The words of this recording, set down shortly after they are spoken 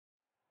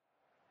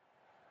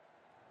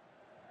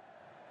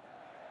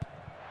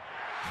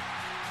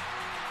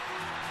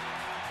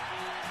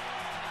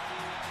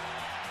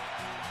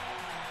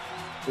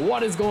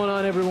What is going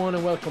on, everyone,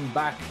 and welcome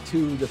back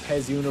to the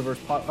PES Universe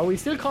podcast. Are we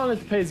still calling it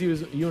the PES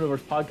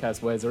Universe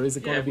podcast, Wes, or is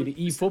it going to be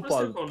the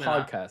eFootball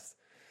podcast?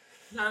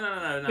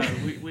 No.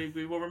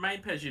 We will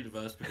remain PES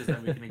Universe because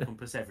then we can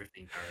encompass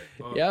everything,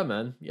 Harry. Yeah,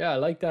 man. Yeah, I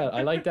like that.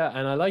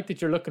 And I like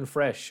that you're looking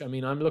fresh. I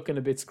mean, I'm looking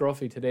a bit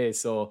scruffy today,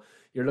 so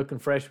you're looking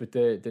fresh with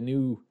the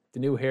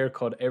new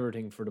haircut,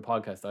 everything for the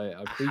podcast.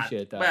 I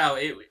appreciate that. Well,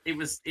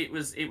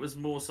 it was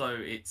more so.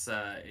 It's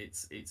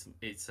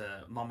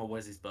Mama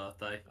Wes's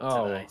birthday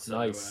today. So,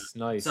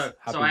 nice. So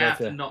I have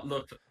to not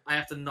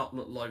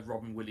look like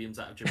Robin Williams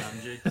out of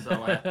Jumanji.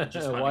 So I have to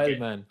just wild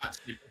man.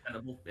 Actually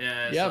presentable.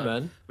 Yeah,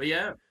 man. But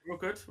yeah, we're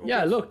good.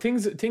 Look,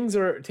 things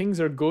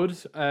are good.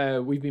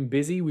 We've been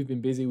busy. We've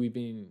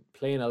been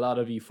playing a lot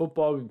of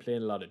eFootball. We've been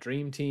playing a lot of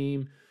Dream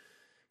Team.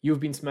 You've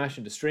been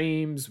smashing the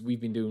streams. We've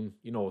been doing,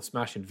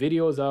 smashing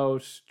videos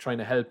out, trying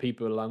to help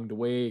people along the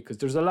way. Because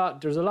there's a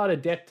lot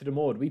of depth to the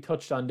mode. We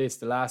touched on this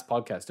the last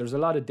podcast. There's a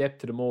lot of depth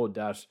to the mode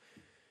that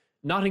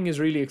nothing is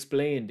really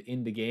explained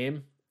in the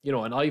game.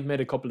 And I've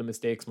made a couple of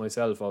mistakes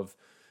myself of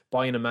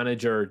buying a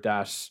manager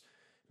that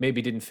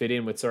maybe didn't fit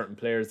in with certain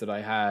players that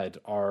I had,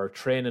 or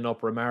training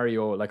up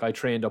Romario. Like, I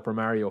trained up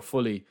Romario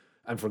fully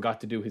and forgot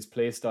to do his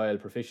playstyle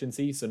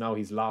proficiency. So now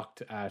he's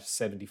locked at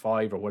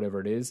 75 or whatever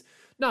it is.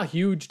 Not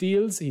huge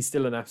deals. He's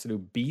still an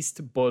absolute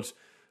beast. But,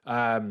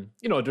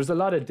 there's a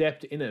lot of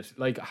depth in it.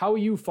 Like, how are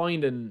you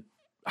finding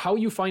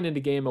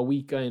the game a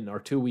week in or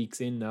 2 weeks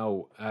in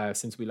now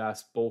since we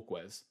last spoke,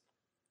 Wes?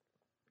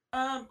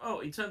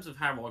 In terms of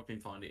how I've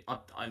been finding it,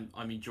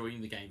 I'm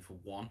enjoying the game for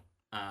one.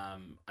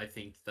 I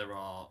think there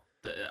are...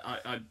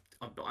 I've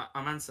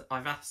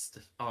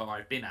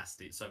been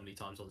asked it so many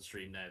times on the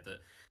stream now that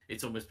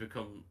it's almost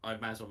become, I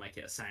might as well make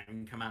it a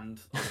sound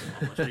command on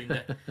my stream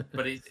there.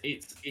 But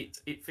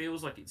it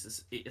feels like it's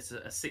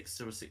a 6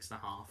 to a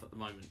 6.5 at the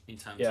moment in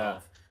terms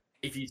of,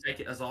 if you take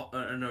it as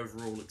an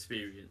overall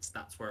experience,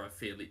 that's where I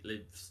feel it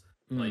lives.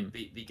 Like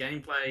the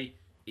gameplay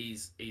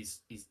is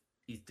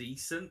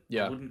decent.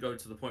 I wouldn't go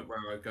to the point where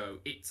I go,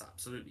 it's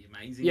absolutely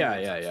amazing.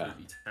 It's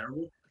absolutely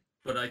terrible.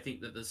 But I think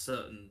that there's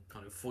certain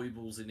kind of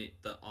foibles in it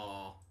that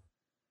are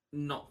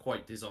not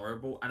quite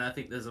desirable. And I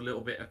think there's a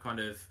little bit of kind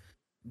of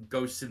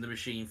ghosts in the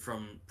machine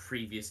from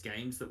previous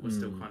games that we're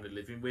still kind of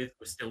living with.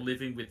 We're still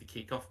living with the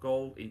kickoff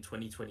goal in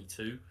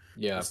 2022.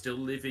 We're still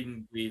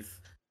living with,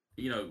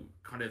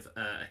 kind of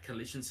a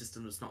collision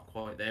system that's not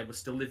quite there. We're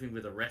still living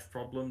with a ref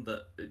problem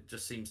that it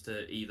just seems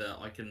to either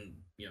I can,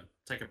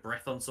 take a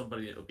breath on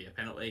somebody, it'll be a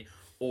penalty,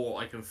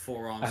 or I can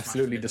forearm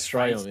absolutely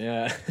destroy them.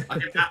 Yeah,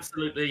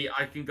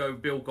 I can go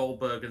Bill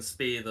Goldberg and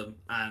spear them,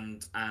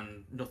 and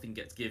nothing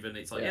gets given.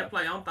 It's like,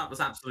 play on. That was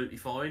absolutely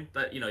fine.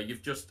 That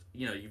you've just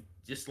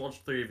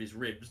lodged 3 of his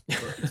ribs,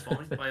 but it's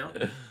fine. Play on.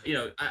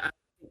 I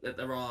think that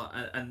there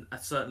are, and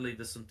certainly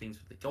there's some things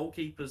with the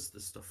goalkeepers.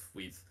 There's stuff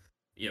with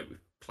with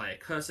player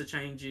cursor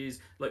changes.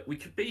 Like, we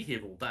could be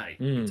here all day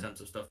in terms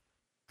of stuff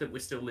that we're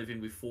still living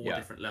with 4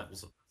 different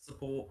levels of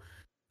support.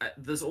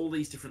 There's all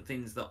these different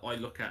things that I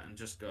look at and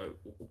just go,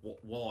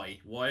 why?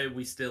 Why are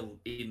we still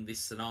in this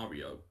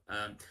scenario?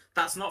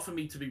 That's not for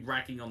me to be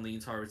ragging on the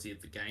entirety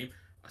of the game.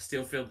 I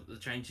still feel that the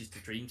changes to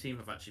Dream Team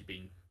have actually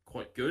been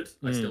quite good.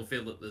 I still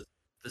feel that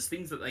there's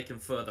things that they can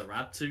further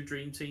add to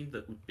Dream Team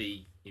that would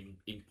be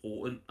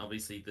important.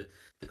 Obviously,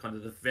 the kind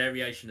of the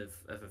variation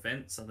of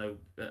events. I know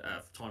at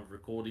the time of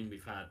recording,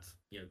 we've had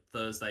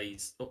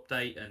Thursday's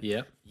update,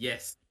 and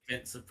yes,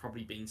 events have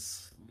probably been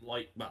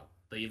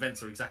the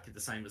events are exactly the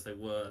same as they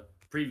were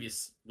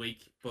previous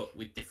week, but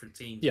with different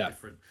teams,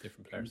 different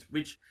players.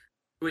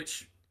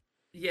 Which,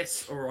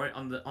 yes, all right.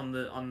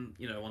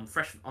 On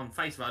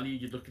face value,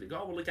 you'd look at it, go,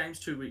 oh, well, the game's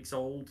 2 weeks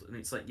old, and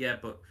it's like, yeah,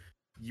 but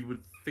you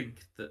would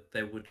think that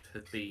there would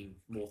have been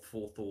more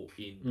forethought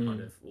in kind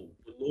of, we'll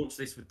launch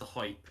this with the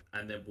hype,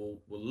 and then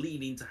we'll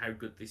lean into how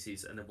good this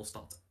is, and then we'll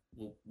start.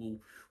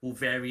 We'll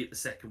vary it the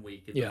second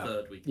week and the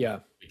third week,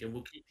 and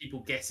we'll keep people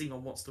guessing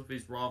on what stuff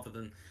is, rather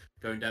than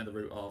going down the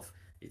route of,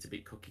 it's a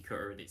bit cookie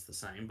cutter and it's the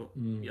same. But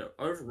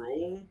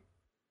overall,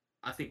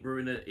 I think we're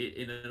in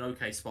an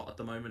okay spot at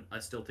the moment. I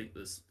still think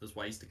there's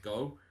ways to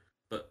go,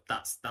 but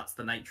that's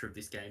the nature of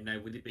this game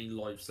now. With it being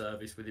live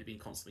service, with it being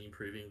constantly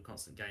improving,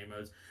 constant game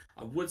modes,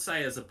 I would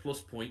say as a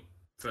plus point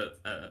for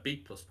a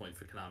big plus point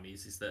for Konami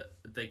is that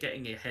they're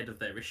getting ahead of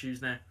their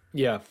issues now.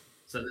 Yeah.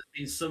 So there's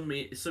been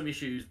some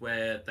issues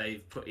where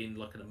they've put in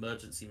like an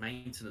emergency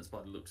maintenance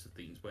by the looks of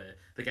things, where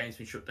the game's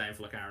been shut down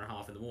for like an hour and a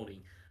half in the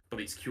morning, but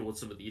it's cured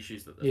some of the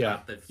issues that they've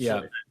had. They've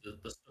sorted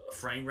out the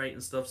frame rate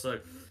and stuff. So,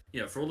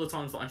 for all the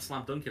times that I'm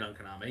slam dunking on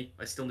Konami,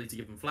 I still need to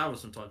give them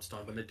flowers from time to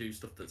time when they do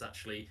stuff that's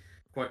actually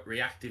quite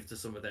reactive to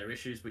some of their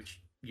issues,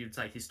 which you'd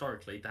say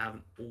historically they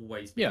haven't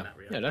always been that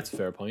reactive. Yeah, that's a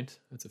fair point.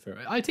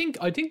 I think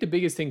the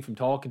biggest thing from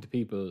talking to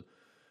people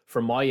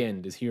from my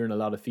end is hearing a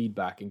lot of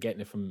feedback and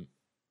getting it from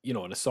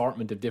an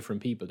assortment of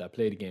different people that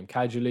play the game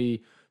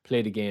casually,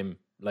 play the game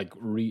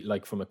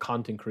like from a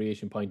content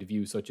creation point of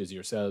view, such as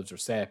yourselves or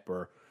Sep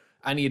or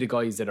any of the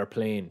guys that are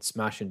playing,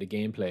 smashing the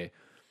gameplay,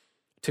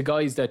 to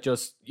guys that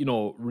just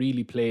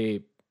really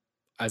play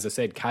as I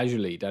said,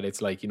 casually, that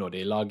it's like, you know,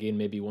 they log in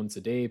maybe once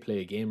a day, play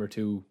a game or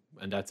two,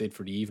 and that's it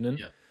for the evening.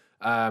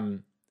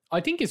 I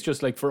think it's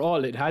just like, for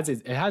all, it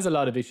has a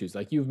lot of issues.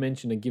 Like you've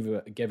mentioned, and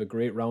gave a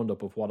great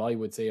roundup of what I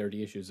would say are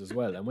the issues as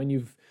well. And when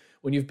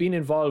you've been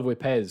involved with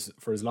PES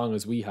for as long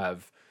as we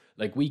have,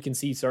 like we can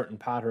see certain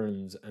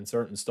patterns and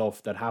certain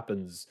stuff that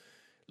happens,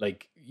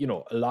 like, you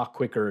know, a lot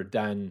quicker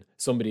than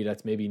somebody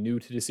that's maybe new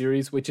to the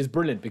series, which is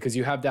brilliant because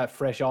you have that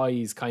fresh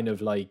eyes, kind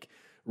of like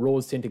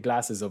rose tinted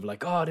glasses of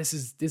like, oh, this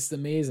is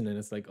amazing. And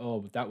it's like, oh,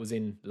 but that was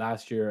in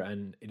last year,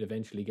 and it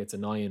eventually gets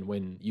annoying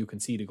when you can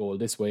see the goal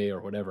this way or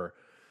whatever.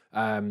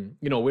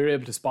 You know, we're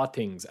able to spot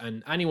things,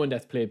 and anyone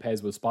that's played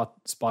PES will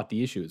spot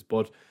the issues.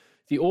 But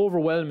the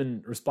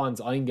overwhelming response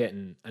I'm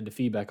getting and the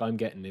feedback I'm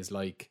getting is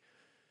like,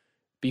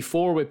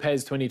 before with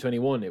PES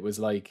 2021, it was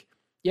like,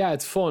 yeah,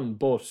 it's fun,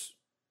 but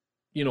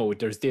you know,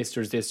 there's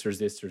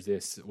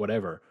this,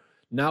 whatever.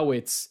 Now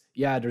it's,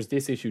 yeah, there's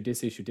this issue,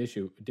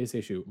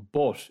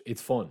 but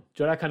it's fun.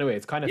 Do you know that kind of way?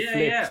 It's kind of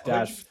flipped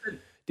that 100%.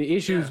 The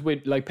issues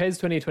with like PES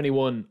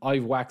 2021,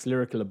 I've waxed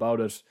lyrical about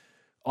it.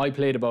 I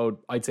played about,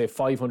 I'd say,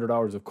 500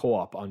 hours of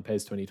co-op on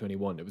PES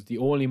 2021. It was the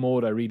only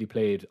mode I really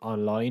played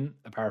online,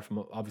 apart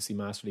from obviously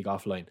Master League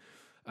Offline.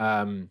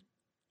 And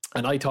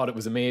I thought it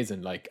was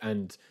amazing. Like,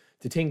 and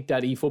to think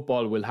that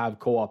eFootball will have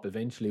co-op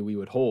eventually, we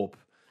would hope,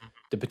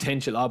 the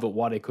potential of it,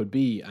 what it could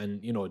be,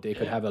 and you know, they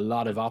could have a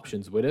lot of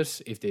options with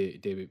it if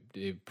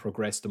they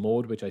progress the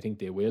mode, which I think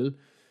they will.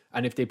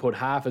 And if they put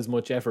half as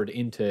much effort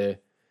into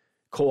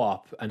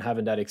co-op and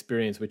having that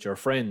experience with your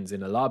friends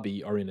in a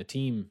lobby or in a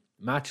team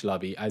match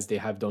lobby, as they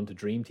have done to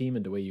Dream Team,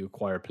 and the way you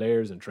acquire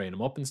players and train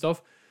them up and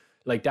stuff,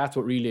 like that's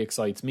what really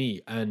excites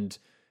me. And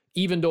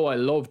even though I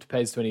loved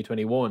PES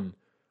 2021,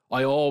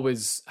 I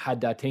always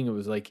had that thing. It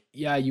was like,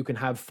 yeah, you can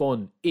have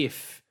fun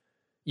if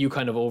you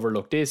kind of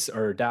overlook this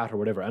or that or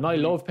whatever. And I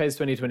love PES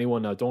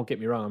 2021 now, don't get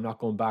me wrong. I'm not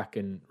going back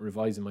and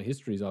revising my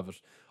histories of it.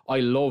 I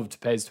loved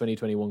PES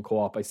 2021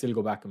 co-op. I still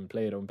go back and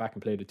play it. I went back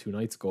and played it 2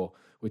 nights ago,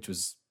 which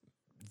was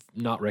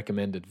not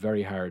recommended,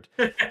 very hard.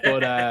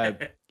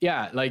 But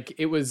yeah, like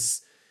it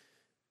was,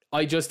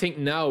 I just think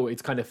now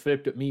it's kind of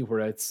flipped at me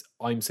where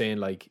I'm saying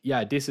like,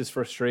 yeah, this is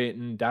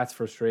frustrating, that's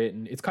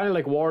frustrating. It's kind of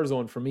like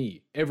Warzone for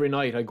me. Every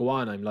night I go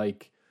on, I'm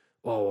like,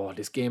 oh,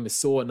 this game is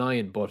so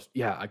annoying, but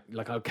yeah,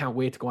 I can't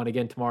wait to go on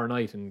again tomorrow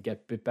night and get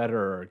a bit better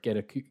or get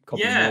a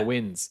couple more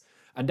wins.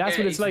 And that's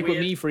what it's like weird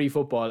with me for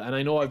eFootball. And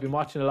I know I've been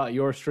watching a lot of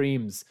your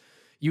streams.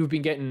 You've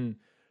been getting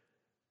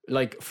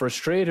like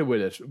frustrated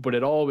with it, but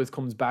it always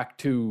comes back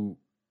to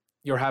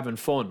you're having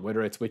fun,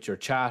 whether it's with your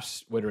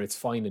chat, whether it's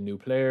finding new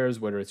players,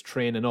 whether it's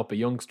training up a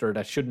youngster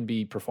that shouldn't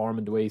be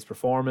performing the way he's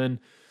performing.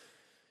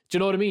 Do you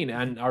know what I mean?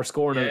 And are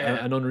scoring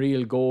an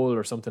unreal goal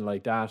or something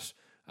like that.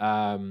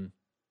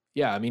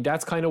 Yeah, I mean,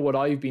 that's kind of what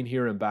I've been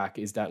hearing back,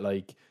 is that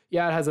like,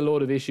 yeah, it has a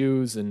load of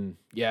issues and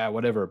yeah,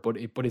 whatever, but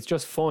it's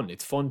just fun.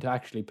 It's fun to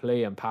actually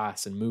play and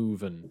pass and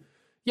move. And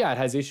yeah, it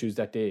has issues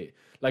that they,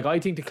 like, I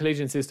think the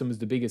collision system is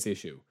the biggest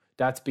issue.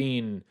 That's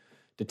been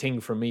the thing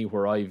for me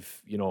where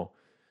I've, you know,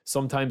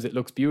 sometimes it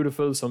looks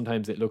beautiful.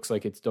 Sometimes it looks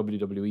like it's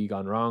WWE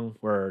gone wrong,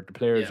 where the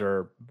players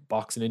are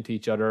boxing into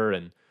each other.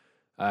 And,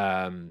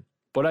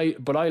 but I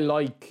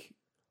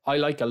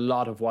like a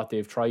lot of what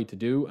they've tried to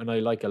do, and I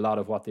like a lot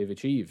of what they've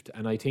achieved.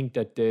 And I think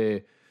that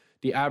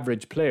the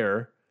average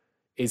player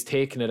is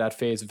taking it at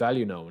face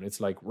value now. And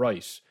it's like,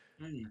 right,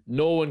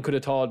 no one could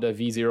have thought that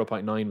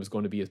V0.9 was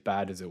going to be as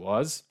bad as it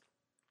was.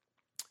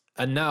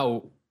 And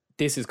now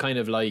this is kind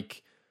of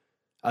like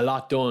a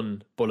lot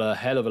done, but a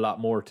hell of a lot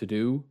more to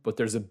do. But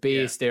there's a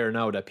base there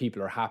now that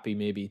people are happy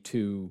maybe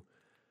to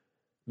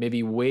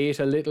wait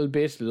a little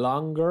bit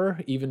longer,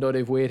 even though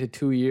they've waited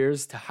 2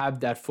 years to have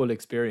that full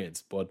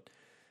experience. But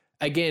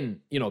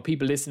again, you know,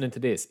 people listening to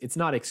this, it's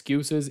not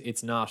excuses.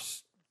 It's not,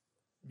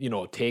 you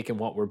know, taking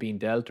what we're being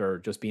dealt or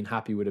just being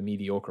happy with a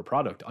mediocre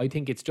product. I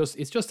think it's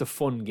just a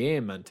fun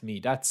game. And to me,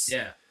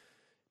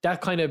 that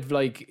kind of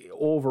like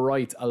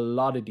overwrites a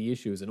lot of the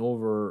issues and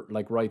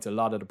writes a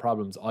lot of the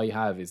problems I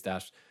have, is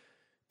that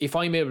if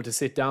I'm able to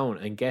sit down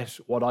and get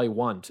what I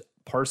want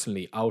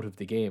personally out of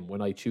the game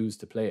when I choose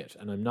to play it,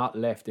 and I'm not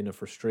left in a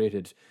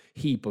frustrated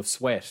heap of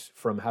sweat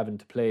from having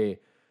to play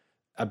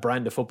a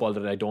brand of football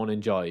that I don't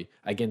enjoy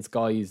against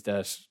guys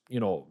that, you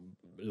know,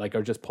 like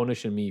are just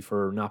punishing me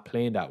for not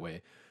playing that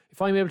way.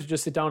 If I'm able to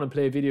just sit down and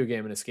play a video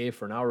game and escape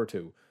for an hour or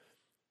two,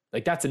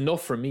 like that's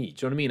enough for me. Do you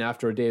know what I mean?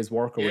 After a day's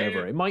work or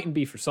whatever. It mightn't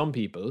be for some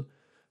people,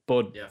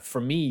 but for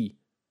me,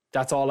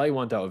 that's all I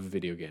want out of a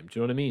video game. Do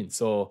you know what I mean?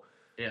 So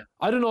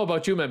I don't know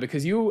about you, man,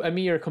 because you and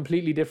me are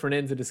completely different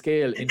ends of the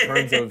scale in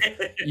terms of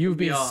you've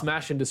been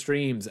smashing the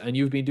streams and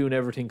you've been doing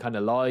everything kind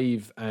of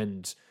live,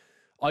 and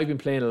I've been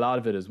playing a lot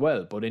of it as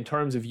well. But in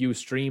terms of you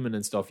streaming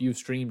and stuff, you've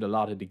streamed a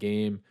lot of the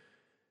game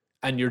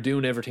and you're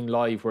doing everything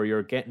live, where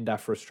you're getting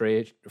that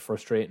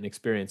frustrating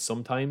experience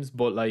sometimes.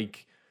 But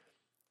like,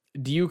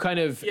 do you kind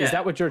of, is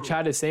that what your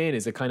chat is saying?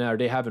 Is it kind of, are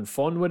they having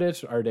fun with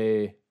it? Are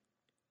they?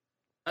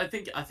 I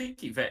think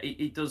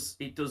it does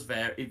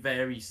vary. It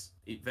varies.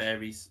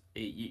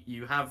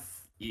 You have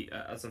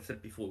as I've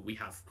said before, you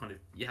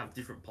have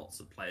different pots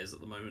of players at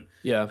the moment.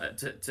 Yeah.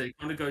 To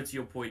kind of go to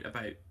your point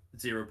about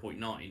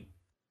 0.9,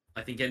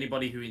 I think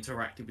anybody who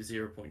interacted with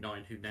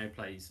 0.9 who now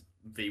plays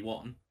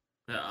V1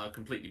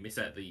 completely miss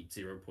out the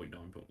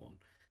 0.9.1.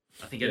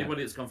 I think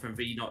anybody that's gone from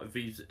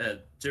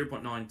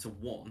 0.9 to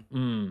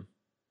 1,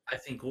 I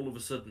think all of a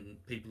sudden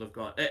people have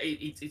got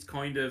it's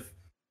kind of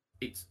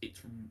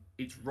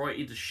it's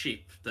righted a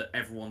ship that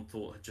everyone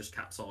thought had just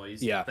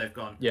capsized. Yeah. They've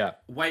gone, yeah,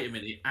 wait a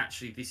minute,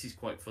 actually this is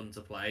quite fun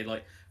to play.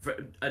 Like for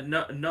a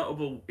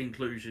notable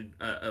inclusion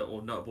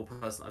or notable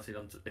person I've seen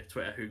on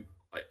Twitter who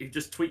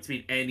just tweets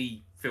me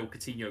any Phil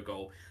Coutinho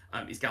goal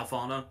is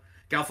Galfano.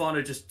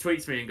 Galfano just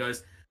tweets me and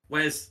goes,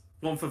 where's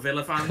one for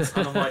Villa fans?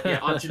 And I'm like,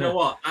 yeah, do you know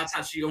what? That's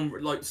actually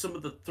like some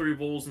of the through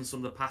balls and some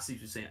of the passes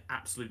we've seen are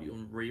absolutely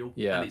unreal.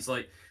 Yeah. And it's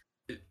like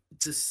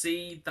to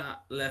see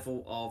that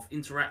level of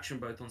interaction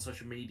both on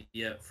social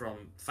media from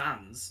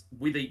fans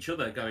with each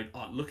other going,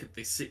 oh, look at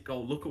this sick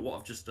goal, look at what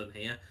I've just done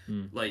here.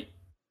 Like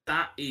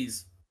that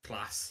is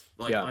class.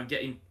 Like I'm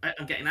getting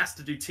asked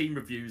to do team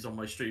reviews on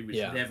my stream, which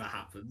never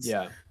happens.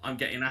 Yeah. I'm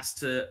getting asked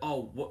to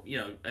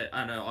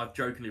I know I've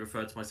jokingly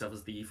referred to myself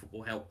as the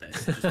eFootball help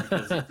desk just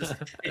because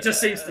it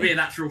just seems to be a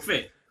natural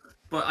fit.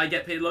 But I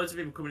get loads of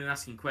people coming in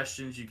asking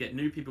questions. You get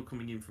new people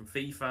coming in from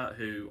FIFA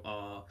who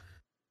are,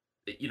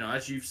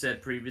 as you've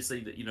said previously,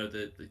 that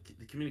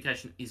the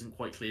communication isn't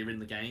quite clear in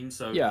the game.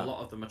 So a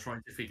lot of them are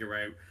trying to figure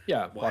out,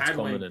 how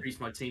do I increase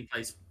my team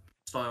play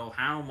style?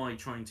 How am I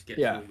trying to get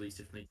to all these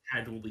different?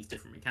 How do all these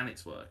different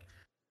mechanics work?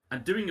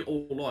 And doing it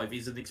all live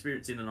is an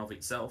experience in and of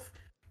itself.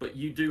 But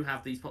you do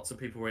have these pots of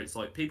people where it's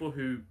like people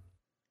who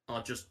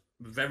are just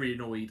very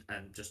annoyed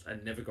and just are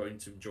never going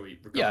to enjoy it.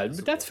 Yeah,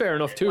 but that's fair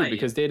enough too,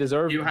 because they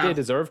deserve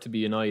to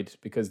be annoyed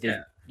because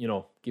they've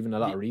given a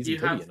lot of reason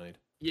to be annoyed.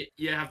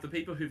 You have the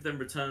people who've then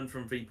returned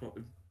from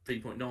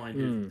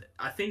V.9.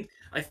 I think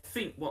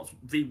what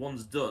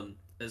V1's done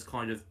is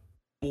kind of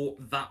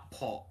bought that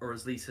pot, or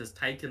at least has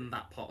taken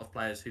that pot of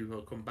players who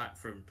have come back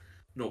from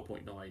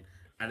 0.9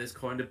 and has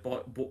kind of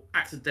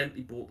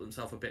accidentally bought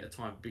themselves a bit of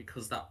time,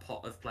 because that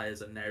pot of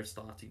players are now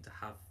starting to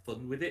have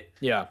fun with it.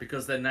 Yeah.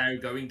 Because they're now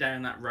going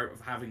down that route of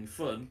having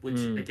fun, which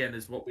again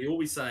is what we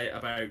always say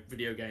about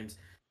video games.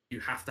 You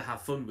have to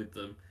have fun with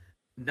them.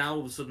 Now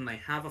all of a sudden they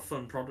have a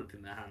fun product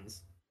in their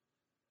hands,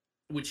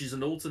 which is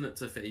an alternate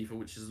to FIFA,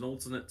 which is an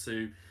alternate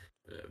to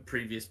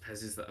previous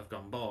PESs that have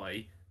gone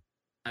by.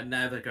 And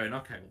now they're going,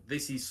 okay, well,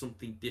 this is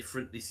something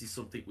different. This is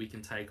something we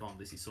can take on.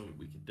 This is something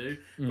we can do.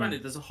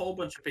 Granted, there's a whole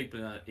bunch of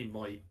people in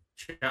my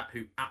chat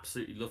who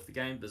absolutely love the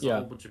game. There's a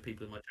whole bunch of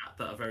people in my chat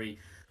that are very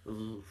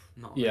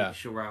not really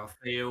sure how I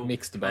feel.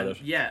 Mixed about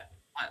it. Yeah,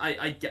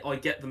 I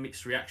get the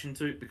mixed reaction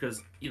to it,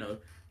 because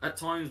at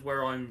times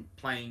where I'm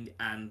playing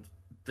and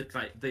the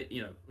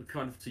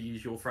kind of, to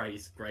use your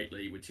phrase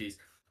greatly, which is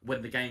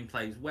when the game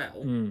plays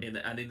well, in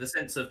the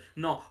sense of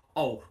not,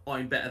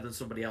 I'm better than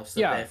somebody else,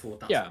 so therefore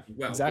that's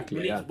well.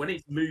 Exactly. When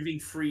it's moving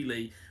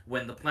freely,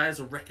 when the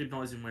players are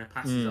recognising where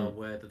passes are,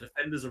 where the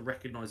defenders are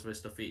recognising where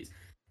stuff is,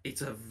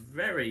 it's a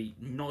very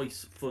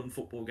nice, fun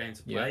football game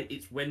to play.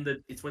 It's when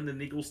the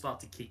niggles start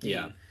to kick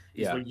in,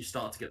 when you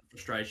start to get the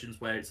frustrations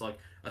where it's like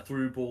a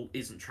through ball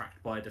isn't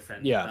tracked by a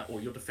defender,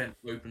 or your defence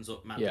opens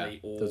up madly,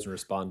 or doesn't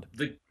respond.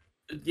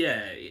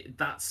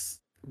 That's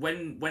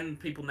when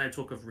people now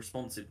talk of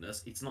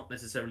responsiveness, it's not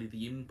necessarily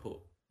the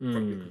input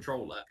from your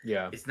controller.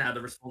 Yeah, it's now the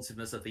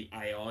responsiveness of the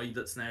AI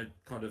that's now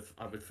kind of,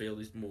 I would feel,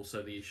 is more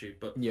so the issue.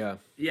 But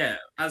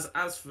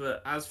as for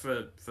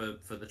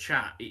the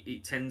chat,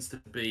 it tends to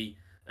be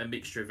a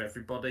mixture of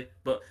everybody.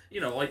 But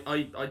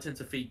I tend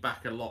to feed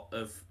back a lot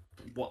of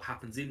what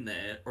happens in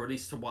there, or at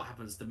least to what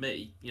happens to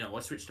me. I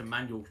switched to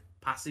manual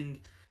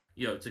passing,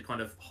 to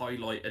kind of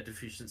highlight a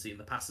deficiency in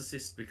the pass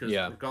assist, because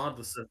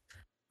regardless of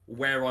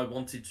where I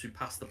wanted to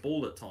pass the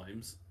ball at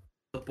times,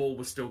 the ball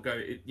was still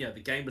going. The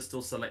game was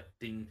still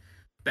selecting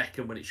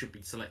Beckham when it should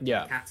be selecting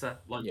Kata.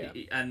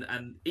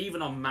 And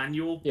even on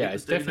manual,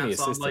 it's definitely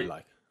assisted.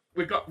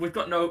 We've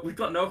got no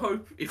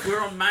hope if we're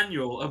on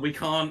manual and we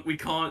can't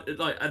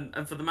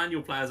and for the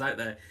manual players out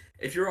there,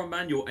 if you're on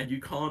manual and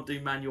you can't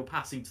do manual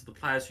passing to the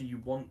players who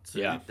you want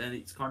to, then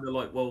it's kind of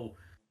like, well,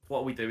 what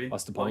are we doing?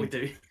 What's the point? What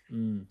are we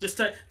doing? Just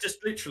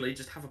literally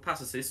have a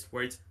pass assist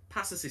where it's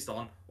pass assist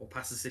on or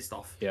pass assist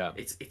off. Yeah,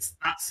 it's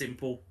that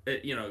simple.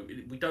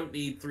 We don't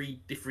need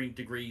 3 different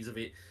degrees of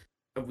it,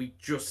 and we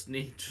just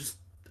need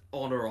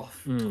on or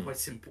off. It's quite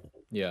simple.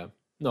 Yeah,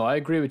 no, I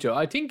agree with you.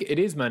 I think it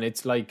is, man.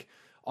 It's like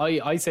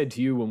I said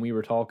to you when we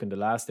were talking the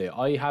last day,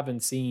 I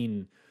haven't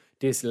seen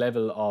this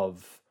level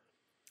of,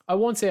 I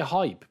won't say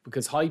hype,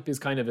 because hype is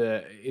kind of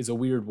a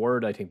weird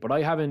word, I think, but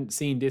I haven't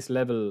seen this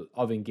level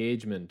of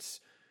engagement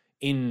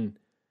in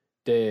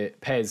the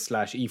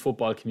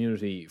PES/eFootball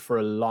community for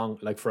a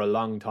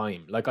long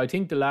time. Like, I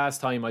think the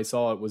last time I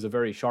saw it was a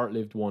very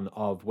short-lived one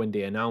of when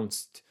they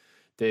announced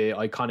the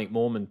iconic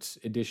moment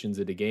editions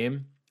of the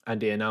game, and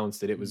they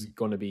announced that it was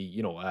going to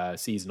be, a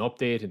season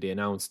update, and they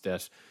announced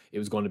that it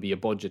was going to be a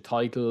budget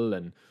title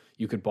and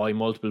you could buy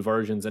multiple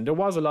versions, and there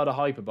was a lot of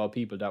hype about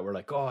people that were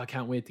like, I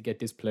can't wait to get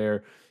this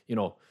player,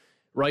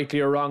 rightly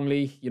or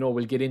wrongly,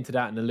 we'll get into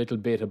that in a little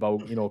bit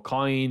about,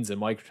 coins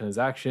and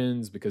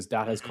microtransactions, because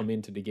that has come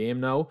into the game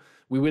now.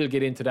 We will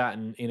get into that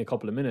in a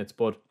couple of minutes.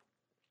 But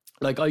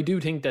like, I do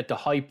think that the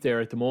hype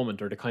there at the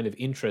moment, or the kind of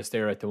interest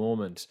there at the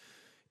moment,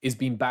 is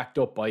being backed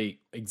up by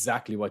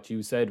exactly what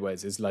you said,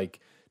 Wes, is like,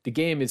 the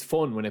game is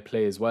fun when it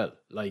plays well.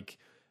 Like,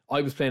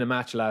 I was playing a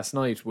match last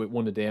night with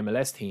one of the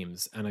MLS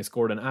teams, and I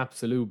scored an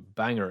absolute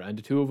banger, and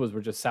the two of us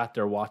were just sat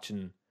there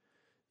watching,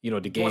 the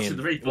game,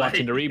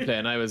 watching the replay,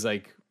 and I was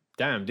like,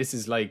 damn, this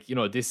is like,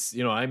 this,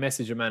 I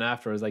messaged a man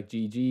after, I was like,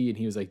 GG, and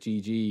he was like,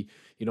 GG,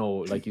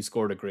 like, you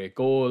scored a great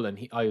goal,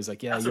 and I was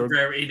like, yeah, that's what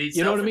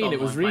I mean? It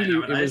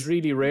was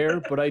really rare,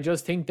 but I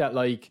just think that,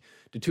 like,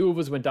 the two of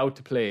us went out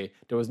to play,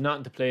 there was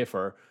nothing to play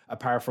for,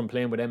 apart from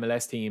playing with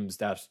MLS teams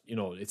that,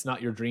 it's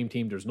not your dream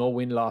team, there's no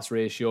win-loss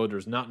ratio,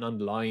 there's nothing on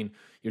the line,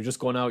 you're just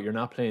going out, you're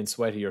not playing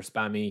sweaty or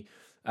spammy.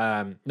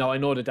 Now, I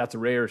know that that's a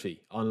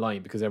rarity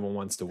online because everyone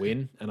wants to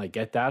win, and I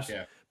get that.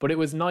 Yeah. But it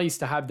was nice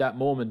to have that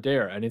moment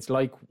there. And it's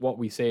like what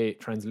we say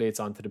translates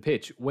onto the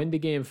pitch. When the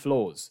game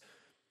flows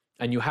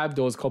and you have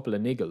those couple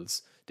of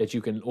niggles that you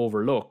can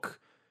overlook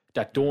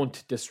that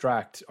don't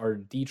distract or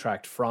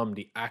detract from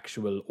the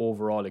actual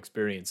overall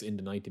experience in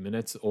the 90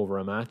 minutes over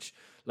a match,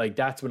 like,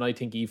 that's when I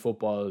think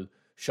eFootball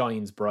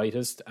shines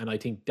brightest. And I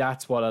think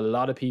that's what a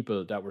lot of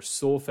people that were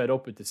so fed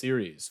up with the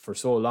series for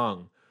so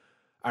long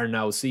are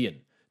now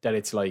seeing. That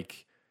it's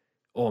like,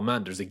 oh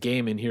man, there's a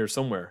game in here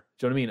somewhere.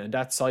 Do you know what I mean? And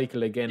that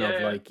cycle again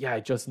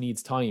it just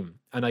needs time.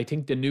 And I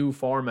think the new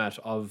format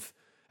of,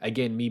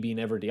 again, me being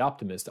ever the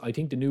optimist, I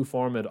think the new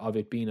format of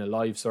it being a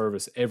live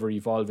service, ever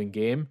evolving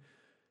game,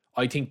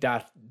 I think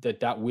that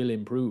will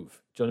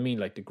improve. Do you know what I mean?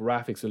 Like, the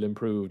graphics will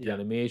improve, the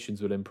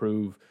animations will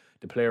improve,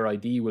 the player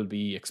ID will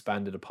be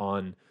expanded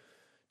upon.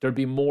 There'll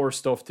be more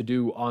stuff to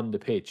do on the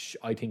pitch,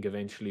 I think,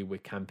 eventually,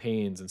 with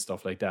campaigns and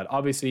stuff like that.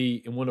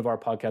 Obviously, in one of our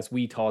podcasts,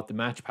 we thought the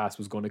Match Pass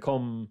was going to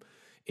come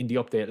in the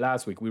update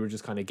last week. We were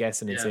just kind of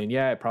guessing and saying,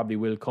 it probably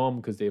will come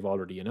because they've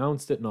already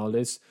announced it and all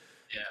this.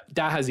 Yeah.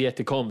 That has yet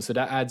to come. So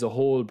that adds a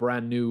whole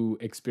brand new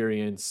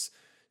experience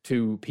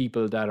to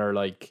people that are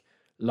like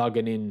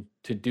logging in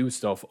to do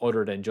stuff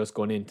other than just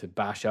going in to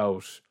bash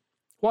out.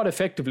 What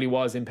effectively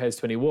was in PES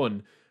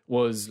 21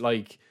 was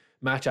like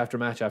match after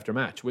match after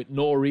match with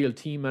no real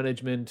team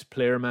management,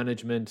 player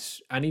management,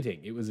 anything.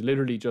 It was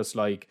literally just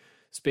like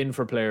spin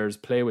for players,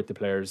 play with the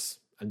players,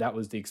 and that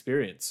was the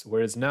experience.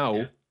 Whereas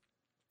now,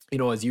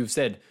 as you've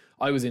said,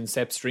 I was in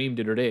Sep's stream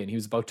the other day and he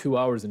was about 2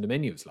 hours in the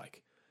menus,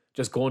 like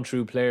just going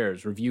through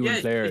players, reviewing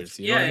players.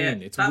 You know what I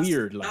mean? It's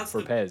weird, like,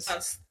 for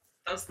PES.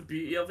 That's the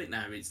beauty of it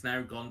now. It's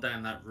now gone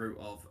down that route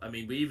of, I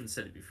mean, we even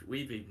said it before,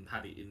 we've even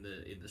had it in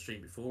the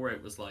stream before, where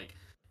it was like,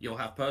 you'll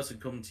have person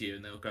come to you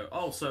and they'll go,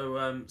 oh, so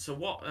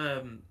what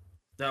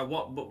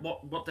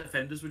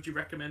defenders would you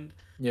recommend?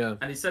 Yeah.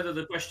 And instead of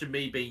the question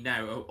me being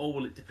now,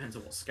 well, it depends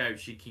on what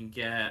scouts you can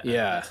get.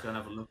 Yeah. Let's go and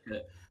have a look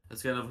at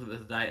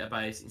the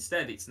database.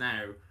 Instead, it's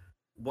now,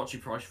 what's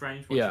your price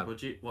range?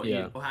 What's your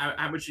budget?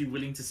 How much are you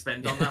willing to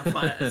spend on that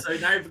player? So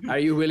now, are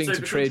you willing to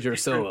trade your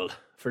soul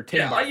for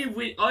timber?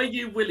 Are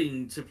you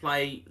willing to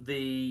play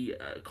the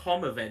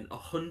com event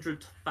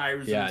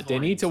 100,000 times? They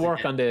need to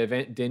work on the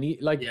event. They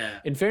need, like,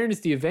 in fairness,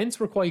 the events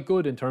were quite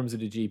good in terms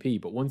of the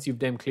GP, but once you've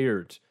them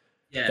cleared,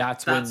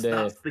 that's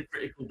the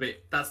critical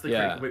bit. That's the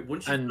critical bit.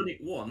 Once you've done it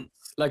once,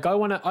 like, I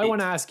want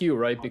to ask you,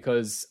 right?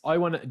 Because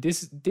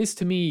this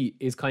to me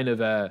is kind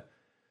of a,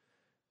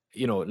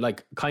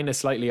 like, kind of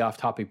slightly off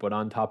topic, but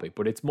on topic.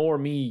 But it's more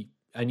me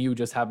and you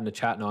just having a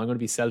chat now. I'm going to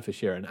be selfish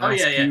here and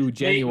ask you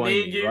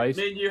genuinely, right?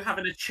 Me and you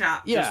having a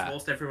chat just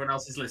whilst everyone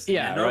else is listening.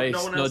 Right.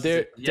 No one else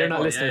they're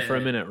not listening for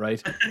a minute,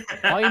 right?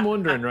 I'm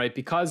wondering, right,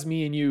 because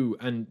me and you,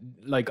 and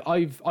like,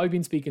 I've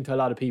been speaking to a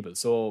lot of people,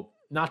 so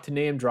not to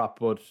name drop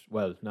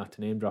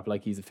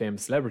like he's a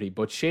famous celebrity,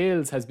 but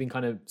Shales has been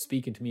kind of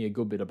speaking to me a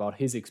good bit about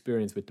his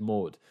experience with the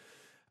mode.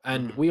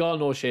 And we all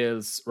know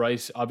Shales,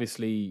 right?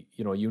 Obviously,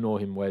 you know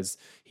him, Wes.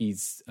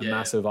 He's a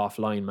massive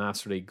offline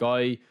mastery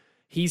guy.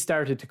 He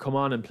started to come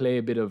on and play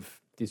a bit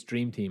of this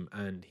Dream Team,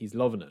 and he's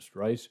loving it,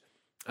 right?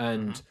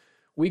 And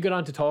we got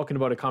on to talking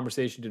about a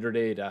conversation the other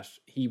day that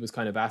he was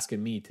kind of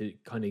asking me to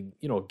kind of,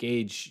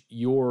 gauge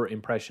your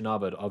impression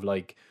of it, of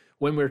like,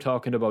 when we're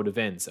talking about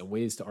events and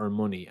ways to earn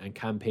money and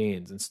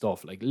campaigns and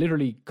stuff, like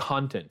literally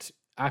content,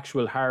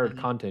 actual hard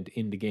content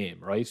in the game,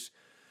 right?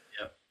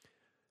 Yeah.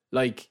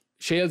 Like,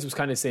 Shales was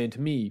kind of saying to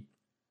me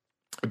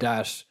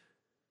that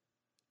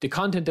the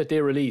content that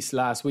they released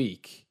last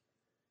week,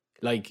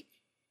 like,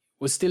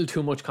 was still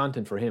too much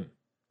content for him.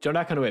 Do you know,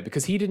 that kind of way?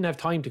 Because he didn't have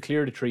time to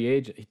clear the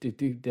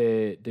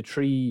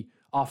three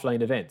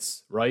offline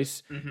events,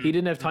 right? He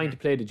didn't have time to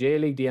play the J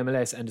League, the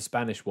MLS, and the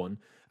Spanish one.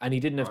 And he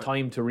didn't have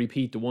time to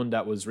repeat the one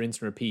that was rinse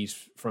and repeat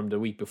from the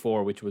week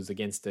before, which was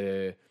against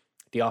the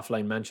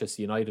offline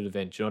Manchester United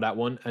event. You know that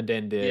one? And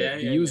then the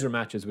user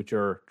matches with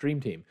your Dream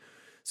Team.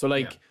 So,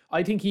 like,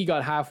 I think he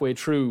got halfway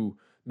through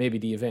maybe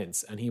the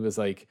events and he was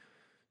like,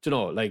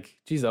 like,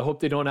 geez, I hope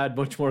they don't add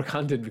much more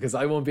content because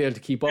I won't be able to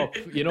keep up,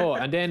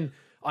 And then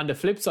on the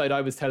flip side,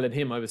 I was telling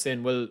him, I was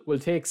saying, well, we'll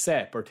take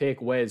Sep or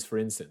take Wes, for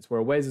instance,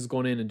 where Wes is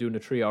going in and doing a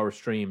 3-hour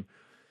stream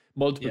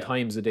multiple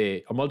times a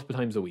day or multiple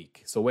times a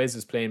week. So Wes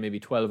is playing maybe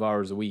 12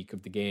 hours a week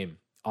of the game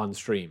on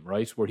stream,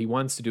 right? Where he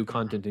wants to do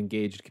content,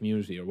 engaged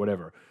community or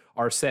whatever.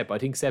 Or Sep, I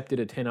think Sep did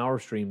a 10-hour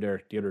stream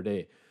there the other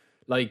day.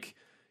 Like,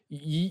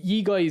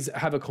 you guys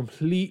have a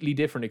completely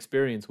different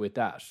experience with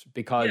that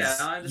because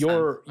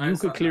you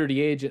could clear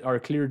the agent or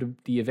clear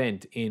the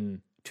event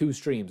in 2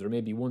 streams or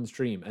maybe 1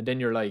 stream, and then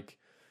you're like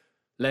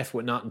left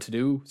with nothing to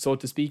do, so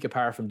to speak,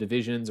 apart from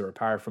divisions or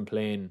apart from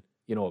playing,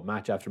 you know,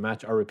 match after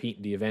match or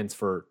repeating the events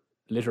for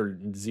literal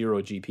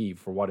 0 GP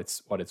for what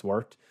it's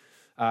worth.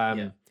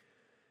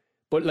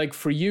 But like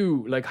for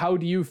you, like how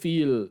do you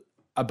feel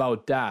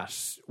about that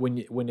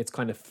when it's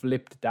kind of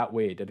flipped that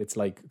way, that it's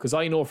like, because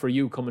I know for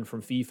you coming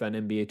from FIFA and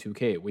NBA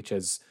 2K, which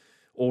has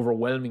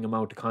overwhelming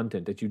amount of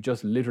content that you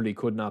just literally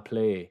could not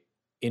play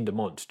in the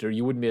month, there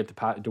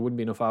wouldn't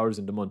be enough hours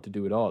in the month to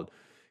do it all,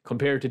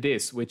 compared to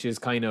this, which is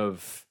kind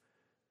of,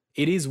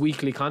 it is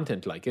weekly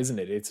content, like, isn't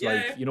it? It's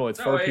like, you know, it's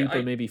for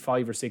people maybe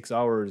 5 or 6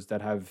 hours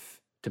that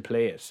have to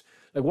play it.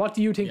 Like, what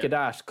do you think of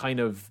that kind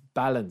of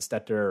balance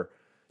that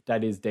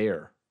is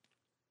there?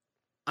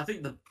 I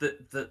think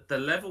the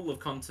level of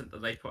content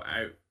that they put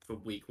out for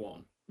week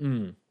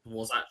 1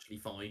 was actually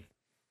fine.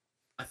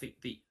 I think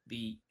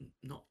the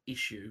not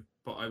issue,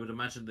 but I would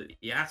imagine that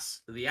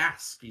the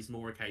ask is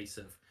more a case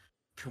of,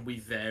 can we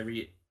vary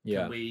it?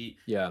 Can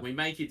we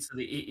make it so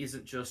that it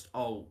isn't just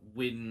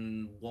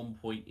win 1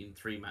 point in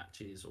 3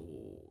 matches,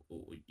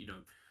 or you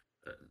know,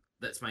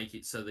 let's make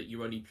it so that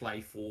you only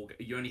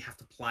have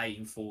to play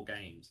in 4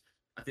 games.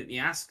 I think the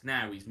ask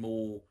now is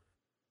more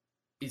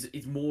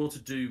to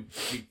do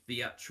with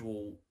the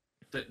actual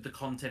the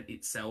content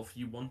itself.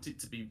 You want it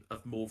to be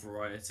of more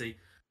variety.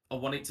 I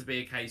want it to be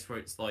a case where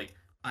it's like,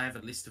 I have a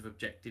list of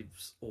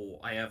objectives, or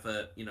I have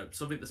a, you know,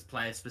 something that's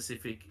player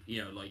specific.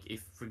 You know, like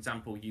if, for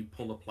example, you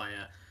pull a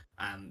player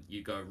and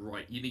you go,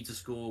 right, you need to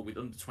score with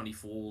under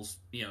 24s,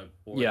 you know,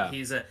 or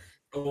here's a,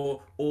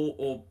 or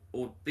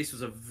this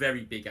was a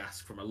very big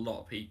ask from a lot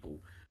of people.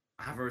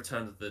 Have a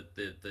return of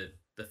the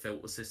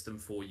filter system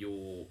for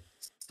your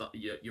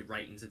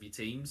ratings of your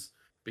teams.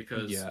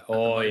 Because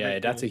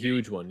that's a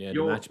huge one. Yeah,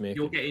 the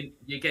matchmaking.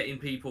 You're getting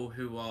people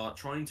who are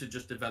trying to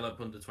just develop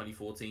under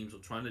 24 teams, or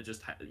trying to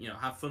just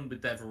have fun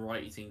with their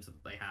variety teams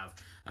that they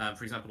have.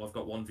 For example, I've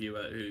got one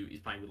viewer who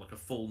is playing with like a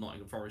full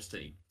Nottingham Forest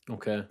team.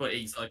 Okay. But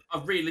he's like,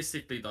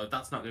 realistically though,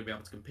 that's not going to be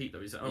able to compete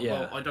though. He's like,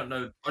 well, I don't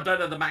know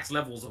the max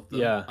levels of them.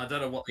 Yeah. I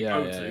don't know what they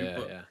go to,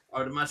 but I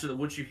would imagine that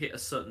once you hit a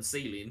certain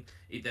ceiling,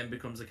 it then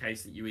becomes a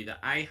case that you either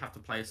A, have to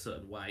play a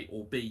certain way,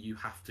 or B, you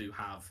have to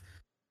have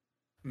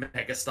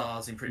mega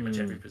stars in pretty much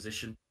every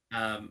position.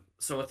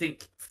 So I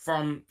think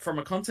from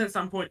a content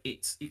standpoint,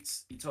 it's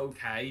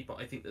okay, but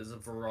I think there's a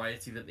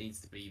variety that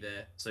needs to be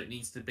there. So it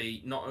needs to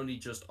be not only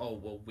just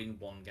win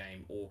 1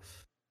 game, or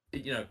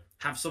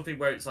have something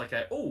where it's like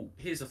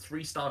here's a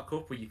 3-star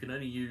cup where you can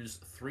only use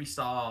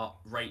 3-star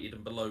rated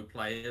and below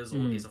players, or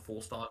here's a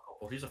 4-star cup,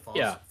 or here's a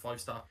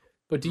 5-star cup.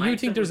 But do you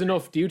think there's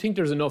enough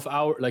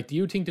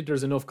that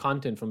there's enough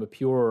content from a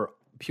pure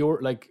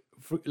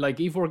like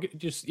if we're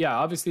just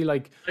obviously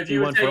like we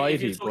want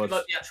variety, if you're talking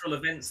about the actual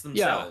events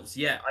themselves,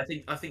 I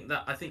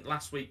think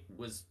last week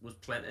was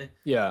plenty,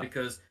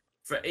 because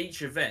for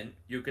each event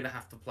you're gonna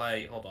have to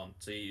play,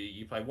 so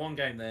you play 1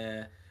 game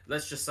there,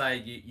 let's just say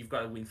you've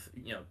got to win,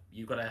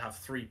 you've got to have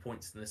 3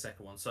 points in the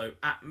second one, so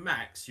at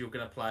max you're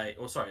gonna play,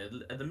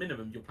 at the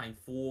minimum you're playing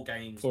 4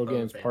 games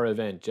per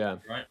event,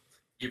 right?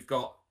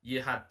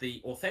 You had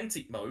the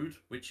authentic mode,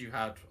 which you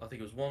had, I think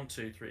it was 1,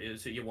 2, 3,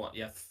 so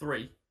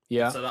 3.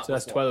 Yeah, so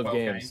that's 12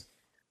 games.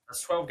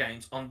 That's 12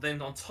 games. And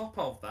then on top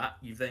of that,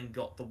 you've then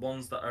got the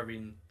ones that are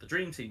in the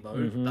Dream Team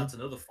mode. That's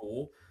another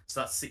 4. So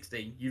that's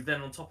 16. You've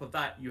then, on top of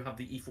that, you have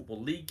the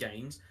eFootball League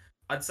games.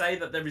 I'd say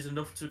that there is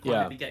enough to kind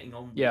of be getting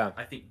on with. Yeah.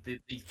 I think the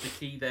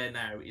key there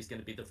now is going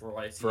to be the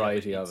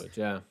variety of it,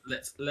 yeah.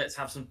 Let's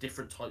have some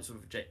different types of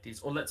objectives,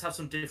 or let's have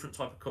some different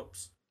type of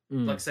cups.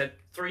 Like I said,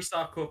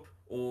 3-star cup,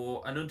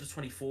 or an under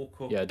 24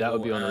 cup. Yeah, that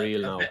would be unreal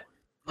now.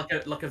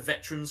 Like a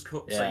veterans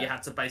cup, so you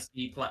had to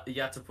basically put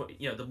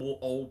the more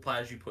old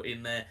players you put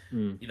in there.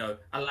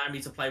 Allow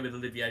me to play with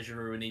Olivier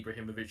Giroud and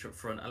Ibrahimovic up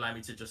front. Allow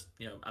me to just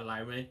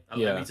allow me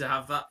to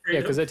have that freedom. Yeah,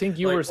 because I think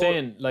you were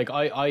saying, like,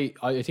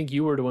 I think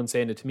you were the one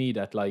saying it to me,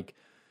 that like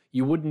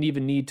you wouldn't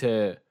even need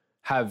to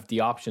have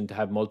the option to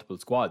have multiple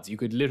squads. You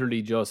could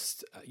literally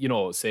just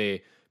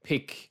say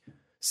pick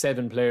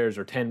 7 players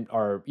or 10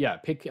 or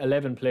pick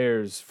 11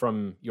 players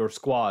from your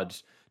squad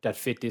that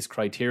fit this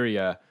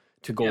criteria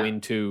to go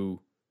into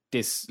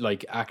this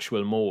like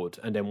actual mode,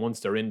 and then once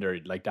they're in there,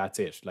 like that's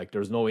it. Like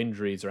there's no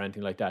injuries or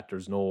anything like that.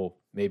 There's no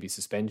maybe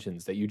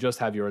suspensions. That you just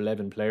have your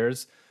 11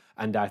 players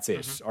and that's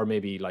it. Or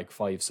maybe like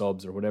 5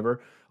 subs or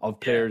whatever of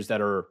players that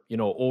are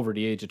over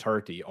the age of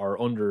 30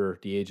 or under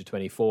the age of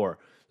 24.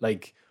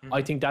 Like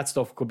I think that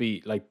stuff could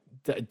be like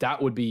that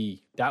would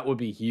be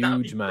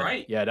huge, man.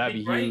 Great. Yeah, that'd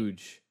be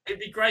huge. it'd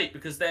be great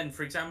because then,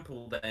 for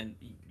example, then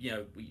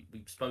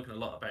we've spoken a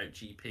lot about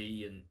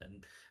GP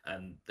and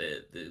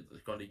the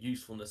kind of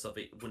usefulness of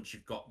it. Once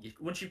you've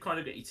kind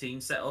of got your team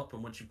set up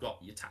and once you've got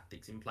your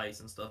tactics in place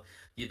and stuff,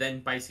 you're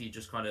then basically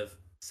just kind of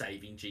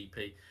saving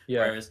GP.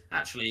 Yeah. Whereas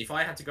actually, if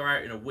I had to go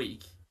out in a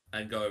week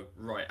and go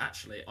right,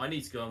 actually, I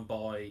need to go and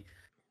buy.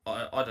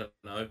 I don't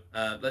know.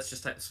 Let's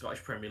just take the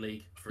Scottish Premier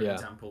League for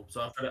example.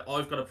 So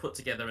I've got to put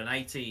together an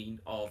 18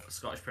 of a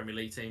Scottish Premier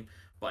League team,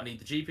 but I need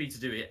the GP to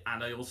do it,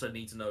 and I also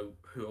need to know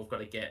who I've got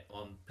to get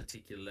on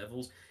particular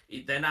levels.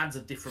 It then adds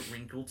a different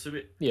wrinkle to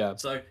it. Yeah.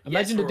 So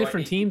imagine the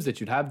different teams that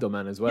you'd have, though,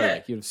 man, as well. Yeah.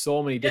 Like you have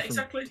so many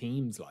different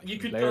teams. Like you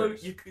could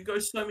go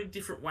so many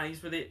different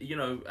ways with it.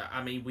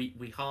 I mean,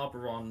 we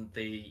harbour on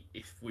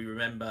if we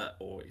remember,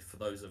 or if for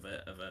those of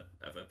a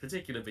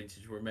particular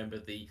vintage remember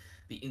the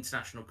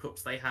international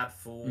cups they had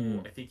for.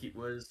 I think it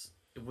was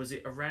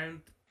around.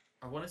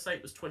 I want to say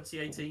it was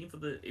 2018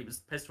 it was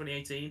PES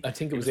 2018. I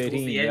think it was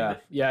 18.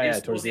 Yeah.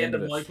 Towards the end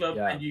of my club,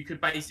 and you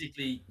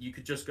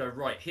could just go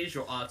right. Here's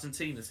your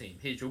Argentina team.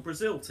 Here's your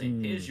Brazil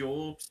team. Here's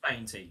your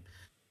Spain team,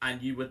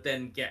 and you would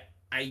then get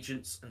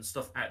agents and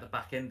stuff out the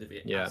back end of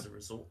it as a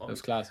result of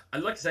it. Class.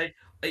 And like I say,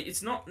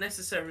 it's not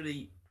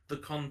necessarily the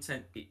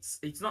content.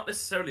 It's not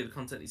necessarily the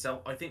content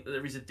itself. I think that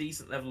there is a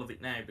decent level of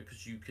it now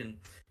because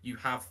you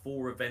have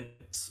 4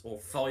 events or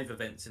 5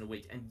 events in a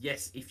week, and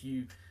yes, if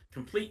you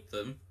complete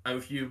them, or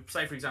if you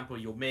say, for example,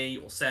 you're me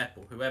or Sep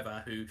or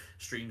whoever who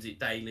streams it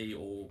daily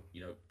or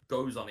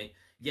goes on it,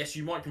 yes,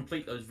 you might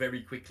complete those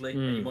very quickly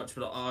and you might just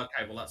be like, oh,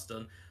 okay, well, that's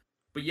done,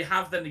 but you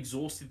have then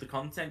exhausted the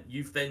content.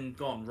 You've then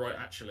gone, right,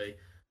 actually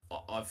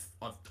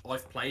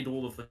I've played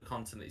all of the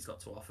content that he's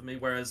got to offer me.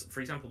 Whereas, for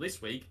example, this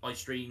week I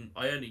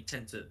only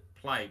tend to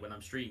play when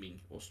I'm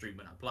streaming or stream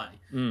when I play.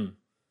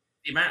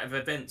 The amount of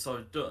events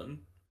I've done,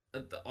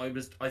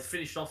 I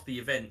finished off the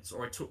events,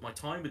 or I took my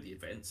time with the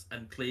events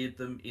and cleared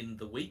them in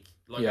the week.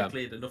 I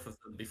cleared enough of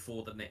them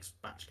before the next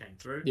batch came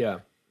through. Yeah.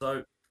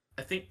 So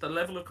I think the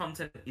level of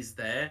content is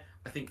there.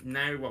 I think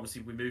now,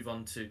 obviously, we move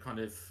on to kind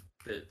of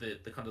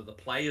the kind of the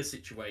player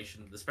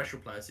situation, the special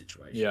player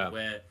situation,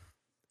 where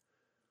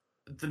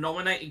the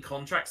nominating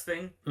contracts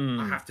thing,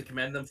 I have to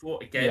commend them for.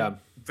 Again,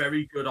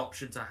 very good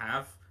option to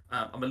have.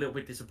 I'm a little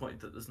bit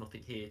disappointed that there's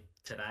nothing here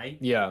today.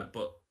 Yeah.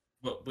 But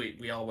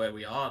we are where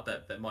we are.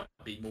 That there might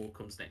be more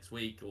comes next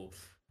week or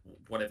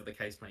whatever the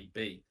case may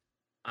be.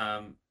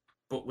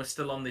 But we're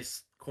still on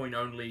this coin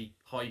only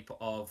hype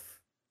of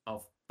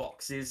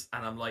boxes,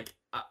 and I'm like,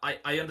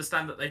 I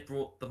understand that they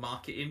brought the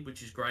market in,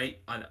 which is great.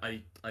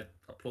 I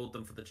applaud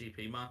them for the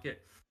GP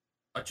market.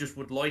 I just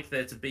would like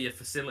there to be a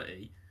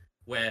facility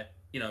where,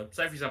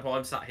 say for example,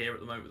 I'm sat here at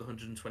the moment with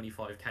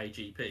 125k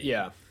GP.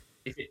 Yeah.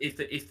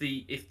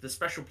 If the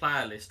special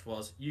player list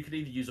was, you could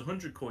either use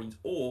 100 coins,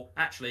 or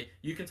actually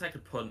you can take a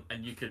punt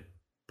and you could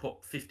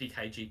put 50k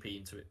GP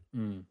into it.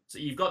 So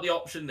you've got the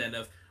option then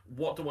of,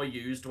 what do I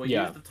use? Do I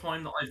use the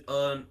time that I've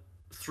earned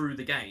through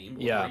the game, or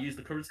do I use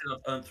the currency that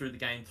I've earned through the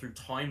game through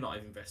time that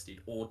I've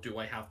invested, or do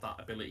I have that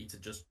ability to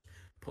just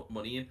put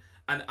money in?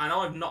 And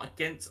I'm not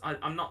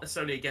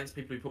necessarily against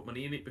people who put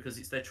money in it, because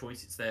it's their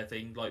choice, it's their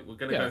thing. Like, we're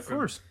gonna go from, of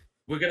course.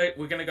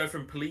 We're gonna go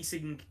from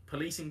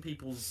policing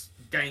people's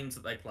games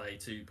that they play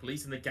to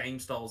policing the game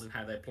styles and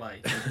how they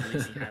play, to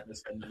policing how they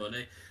spend the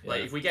money.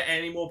 Like, if we get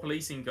any more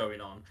policing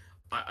going on,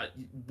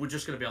 we're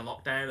just going to be on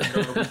lockdown, and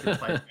no one can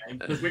play the game,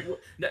 because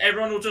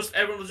everyone will just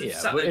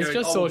sat there. It's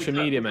just social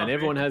media, man.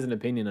 Everyone has an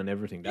opinion on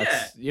everything.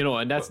 That's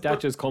and that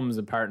just comes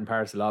in part and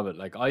parcel of it.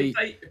 Like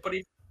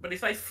but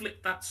if they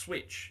flip that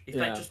switch, if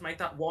they just make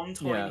that one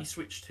tiny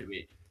switch to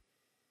it,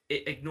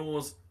 it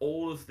ignores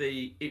all of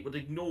the. It would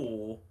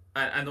ignore.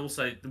 And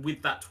also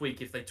with that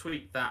tweak, if they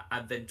tweak that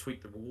and then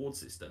tweak the reward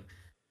system,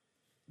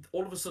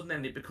 all of a sudden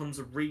then it becomes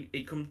a very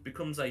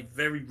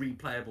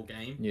replayable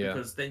game,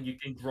 because then you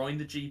can grind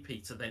the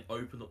GP to then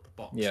open up the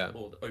box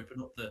or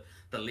open up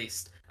the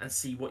list and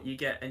see what you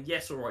get. And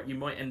yes, all right, you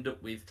might end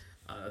up with,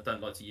 I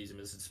don't like to use him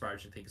as a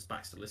disparaging thing because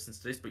Baxter listens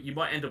to this, but you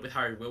might end up with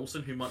Harry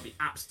Wilson, who might be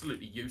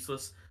absolutely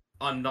useless.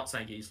 I'm not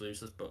saying he's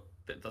useless, but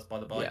that's by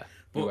the by. Yeah,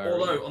 but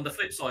although on the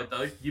flip side,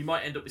 though, you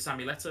might end up with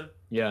Sammy Letter.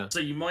 Yeah. So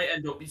you might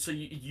end up. So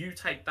you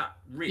take that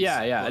risk.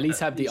 Yeah. At least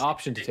have the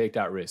option to take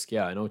that risk.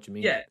 Yeah, I know what you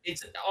mean. Yeah,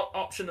 it's an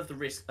option of the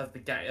risk of the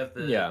game, of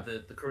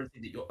the currency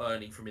that you're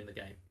earning from in the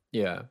game.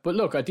 Yeah, but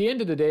look, at the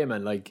end of the day,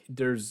 man, like,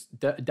 there's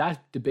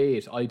that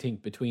debate. I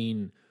think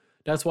between.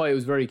 That's why I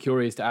was very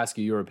curious to ask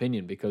you your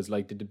opinion, because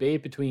like the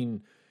debate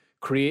between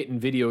creating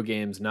video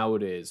games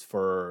nowadays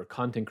for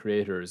content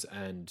creators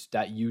and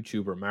that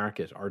YouTuber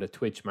market or the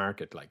Twitch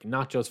market, like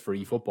not just for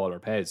eFootball or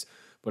PES,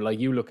 but like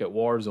you look at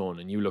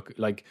Warzone, and you look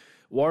like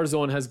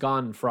Warzone has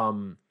gone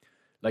from,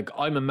 like,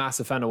 I'm a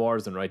massive fan of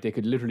Warzone, right? They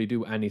could literally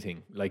do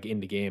anything like in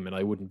the game and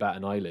I wouldn't bat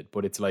an eyelid,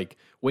 but it's like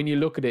when you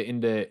look at it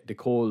in the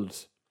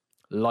cold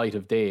light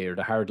of day or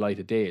the hard light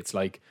of day, it's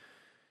like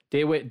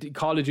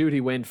Call of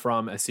Duty went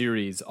from a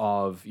series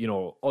of,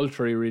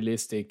 ultra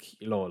realistic,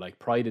 like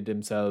prided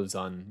themselves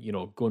on,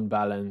 gun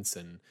balance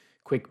and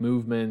quick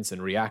movements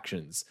and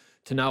reactions,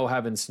 to now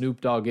having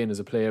Snoop Dogg in as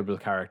a playable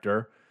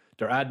character,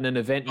 They're adding an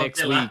event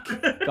next week.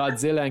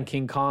 Godzilla and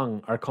King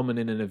Kong are coming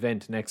in an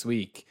event next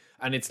week.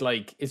 And it's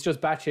like, it's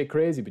just batshit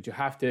crazy, but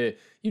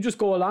you just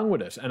go along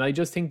with it. And I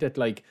just think that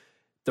like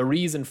the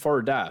reason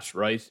for that,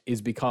 right,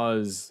 is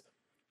because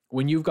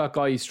when you've got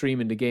guys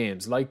streaming the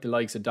games, like the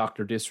likes of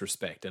Dr.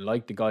 Disrespect and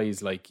like the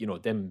guys like, you know,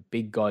 them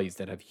big guys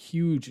that have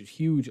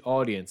huge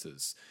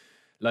audiences,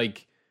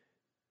 like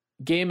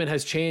gaming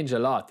has changed a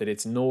lot, that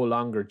it's no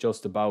longer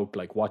just about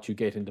like what you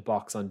get in the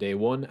box on day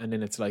one. And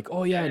then it's like,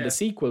 oh yeah, in the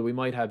sequel, we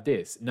might have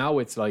this. Now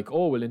it's like,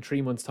 oh, well, in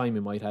 3 months time, we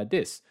might have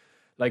this.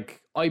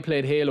 Like I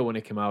played Halo when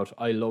it came out.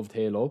 I loved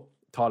Halo,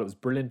 thought it was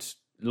brilliant.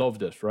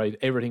 Loved it, right?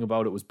 Everything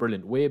about it was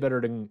brilliant. Way better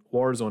than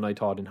Warzone, I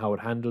thought, in how it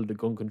handled the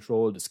gun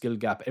control, the skill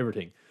gap,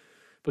 everything.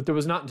 But there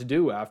was nothing to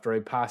do after I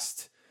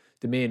passed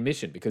the main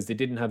mission because they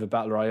didn't have a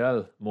battle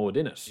royale mode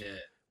in it.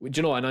 Yeah.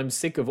 You know, and I'm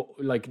sick of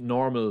like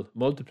normal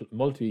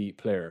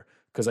multiplayer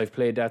because I've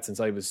played that since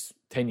I was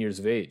 10 years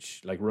of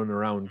age, like running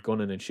around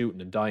gunning and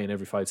shooting and dying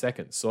every 5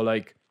 seconds. So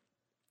like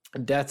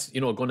that's,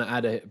 you know, going to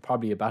add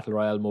probably a battle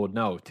royale mode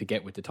now to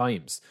get with the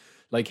times.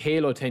 Like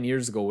Halo 10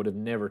 years ago would have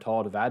never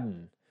thought of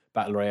adding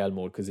battle royale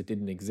mode because it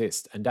didn't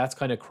exist. And that's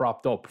kind of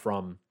cropped up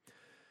from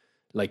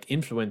like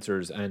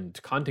influencers and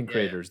content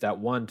creators that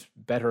want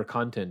better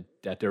content,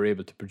 that they're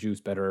able to produce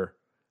better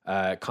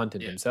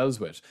content themselves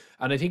with.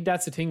 And I think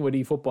that's the thing with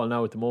eFootball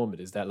now at the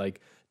moment, is that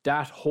like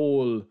that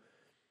whole,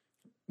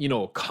 you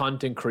know,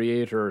 content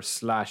creator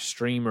 /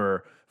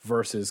 streamer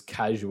versus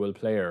casual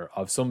player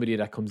of somebody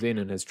that comes in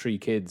and has 3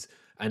 kids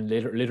and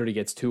literally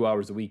gets 2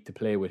 hours a week to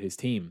play with his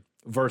team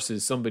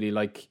versus somebody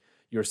like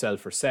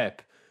yourself or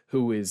Sepp,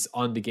 who is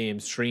on the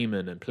game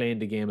streaming and playing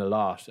the game a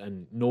lot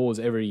and knows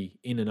every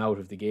in and out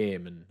of the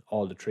game and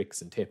all the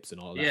tricks and tips and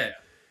all that. Yeah.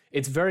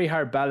 It's very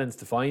hard balance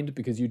to find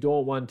because you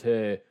don't want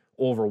to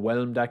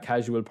overwhelm that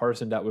casual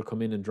person that will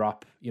come in and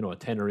drop, you know, a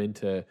tenner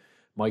into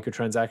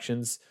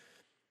microtransactions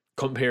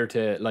compared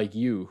to like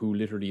you, who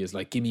literally is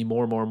like, give me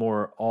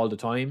more all the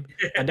time.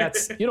 And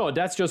that's, you know,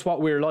 that's just what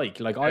we're like.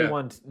 Like I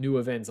want new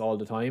events all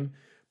the time,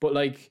 but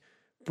like,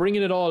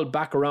 bringing it all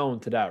back around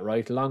to that,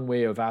 right? A long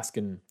way of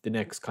asking the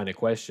next kind of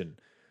question.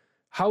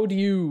 How do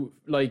you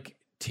like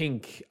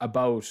think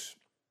about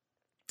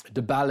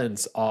the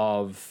balance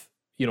of,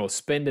 you know,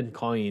 spending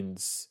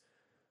coins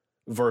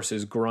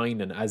versus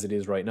grinding as it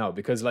is right now?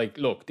 Because like,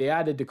 look, they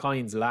added the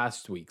coins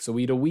last week. So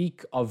we had a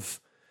week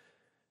of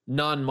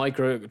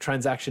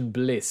non-microtransaction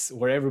bliss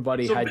where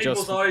everybody some had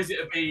just some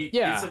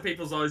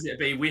people's eyes it'd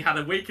be we had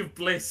a week of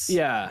bliss,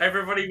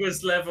 everybody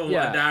was level,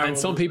 and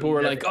some people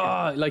were like,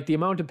 oh, like the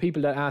amount of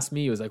people that asked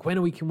me was like,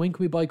 when can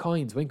we buy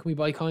coins,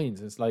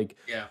 it's like,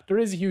 there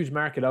is a huge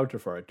market out there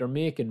for it. They're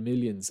making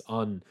millions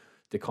on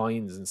the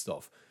coins and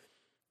stuff.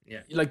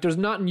 Like there's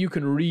nothing you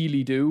can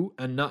really do,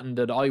 and nothing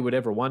that I would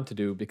ever want to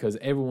do, because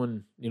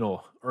everyone, you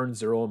know, earns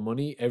their own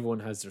money. Everyone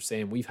has their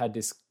same. We've had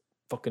this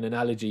fucking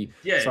analogy,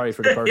 sorry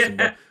for the person,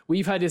 but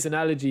we've had this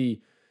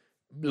analogy,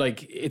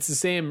 like it's the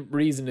same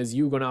reason as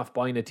you going off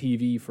buying a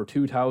TV for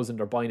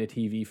 2,000 or buying a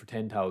TV for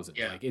 10,000.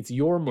 Like it's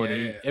your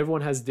money. Everyone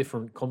has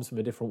comes from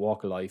a different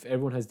walk of life.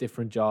 Everyone has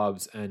different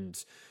jobs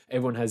and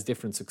everyone has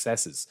different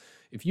successes.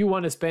 If you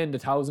want to spend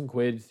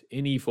 £1,000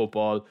 in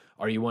eFootball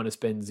or you want to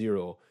spend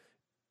zero,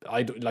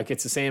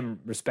 it's the same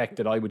respect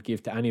that I would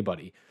give to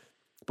anybody.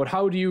 But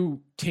how do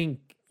you think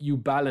you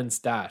balance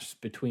that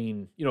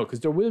between, you know,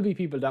 because there will be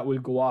people that will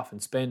go off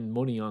and spend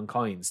money on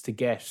coins to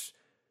get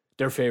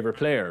their favorite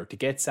player, to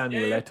get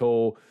Samuel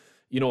Eto'o,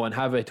 you know, and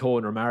have Eto'o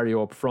and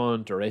Mario up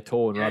front, or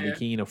Eto'o and Robbie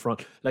Keane up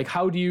front. Like,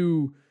 how do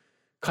you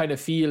kind of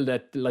feel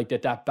that, like,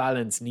 that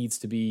balance needs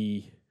to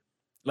be,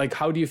 like,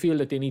 how do you feel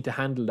that they need to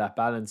handle that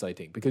balance? I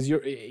think because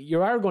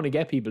you are going to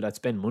get people that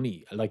spend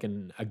money, like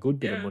a good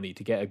bit of money,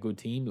 to get a good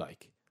team,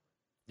 like.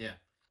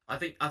 I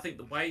think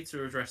the way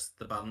to address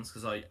the balance,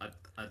 because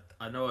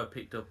I know I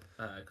picked up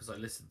because I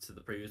listened to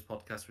the previous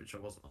podcast, which I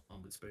wasn't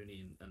on with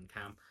Spoonie and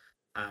Cam,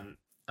 and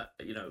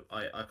you know,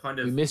 I kind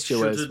of, we missed you,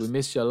 Wes. We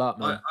missed you a lot,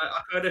 man.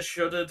 I kind of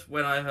shuddered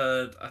when I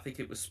heard, I think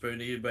it was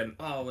Spoonie who went,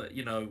 oh,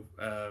 you know,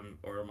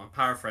 or am I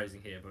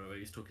paraphrasing here? But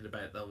he's talking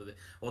about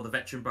the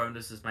veteran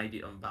bonus has made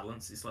it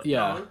unbalanced. It's like,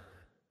 no,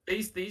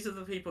 these are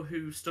the people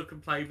who stuck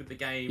and played with the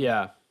game.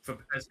 For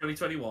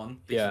 2021,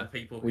 these are the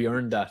people we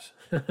earned that.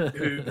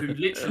 who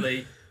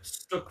literally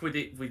stuck with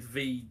it with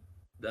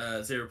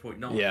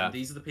 0.9.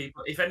 These are the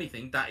people, if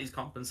anything, that is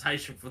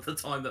compensation for the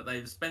time that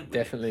they've spent with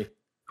Definitely.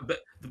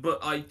 But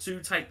I do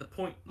take the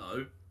point,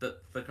 though,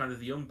 that the kind of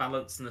the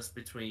unbalancedness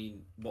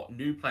between what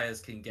new players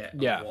can get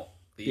and what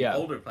the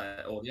older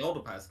player or the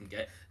older players can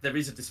get, there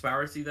is a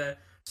disparity there.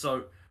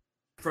 So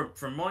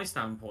from my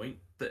standpoint,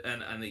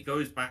 and it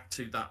goes back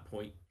to that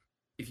point,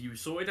 if you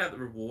sorted out the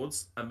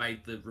rewards and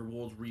made the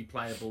rewards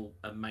replayable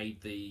and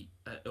made the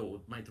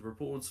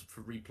rewards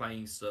for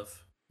replaying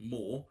stuff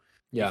more,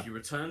 if you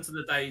return to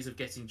the days of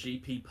getting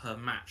GP per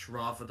match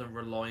rather than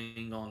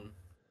relying on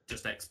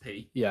just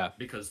XP,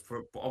 because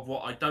of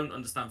what I don't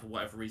understand, for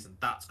whatever reason,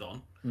 that's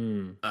gone.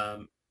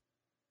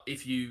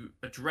 If you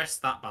address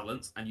that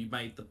balance and you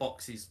made the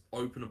boxes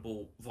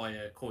openable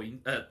via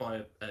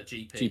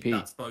GP,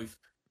 that's both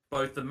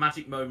both the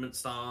magic moment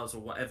stars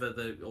or whatever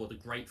the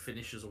great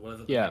finishers or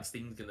whatever the next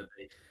thing's going to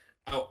be.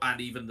 Oh, and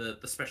even the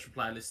special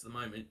player list at the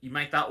moment, you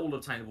make that all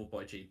obtainable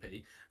by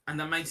GP, and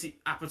that makes it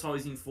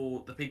appetizing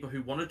for the people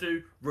who want to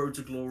do Road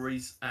to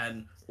Glories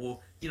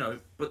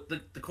but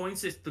the coin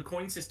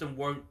system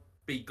won't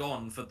be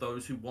gone for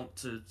those who want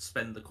to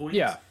spend the coins.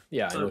 Yeah,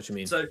 I know what you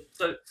mean. So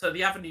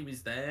the avenue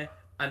is there,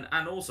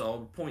 and also I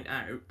would point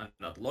out, and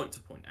I'd like to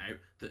point out,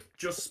 that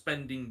just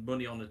spending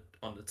money on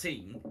the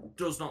team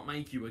does not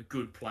make you a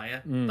good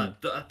player.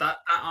 That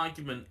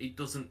argument, it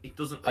doesn't.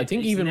 I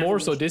think even more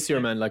so this year,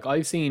 man. Like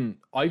I've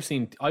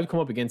come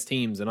up against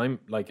teams, and I'm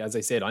like, as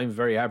I said, I'm a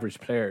very average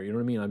player. You know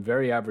what I mean? I'm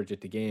very average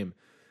at the game,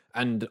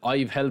 and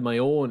I've held my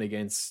own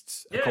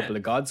against a couple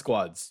of God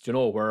squads. Do you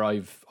know, where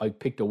I've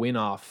picked a win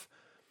off,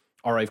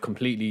 or I've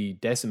completely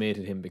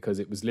decimated him because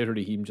it was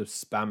literally him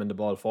just spamming the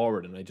ball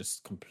forward, and I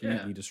just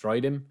completely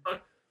destroyed him.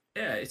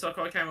 Yeah, it's like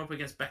I came up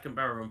against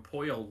Beckenbauer and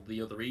Puyol the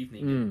other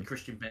evening, and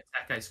Christian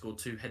Benteke scored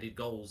 2-headed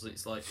goals.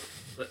 It's like,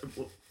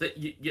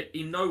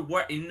 in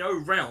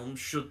no realm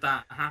should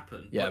that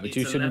happen. Yeah, but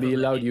you shouldn't be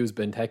allowed to use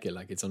Benteke.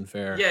 Like, it's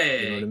unfair. Yeah,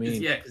 you know what I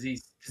mean? Yeah, because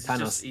he's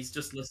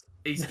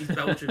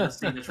Belgian as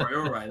Sina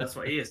Traore. That's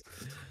what he is.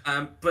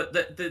 But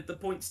the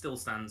point still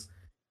stands.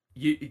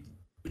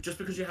 Just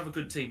because you have a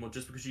good team or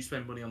just because you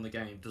spend money on the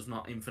game does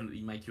not infinitely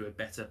make you a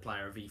better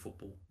player of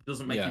eFootball. It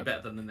doesn't make you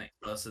better than the next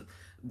person.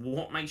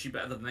 What makes you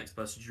better than the next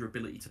person is your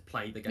ability to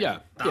play the game.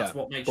 That's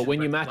what makes you. But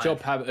when you match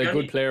up, have a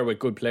good player with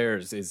good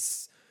players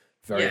is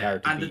very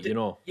hard to beat, you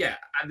know. Yeah,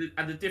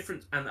 and the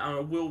difference, and I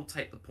will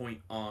take the point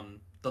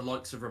on the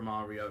likes of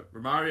Romario.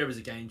 Romario is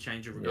a game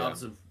changer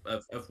regardless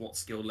of what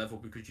skill level,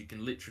 because you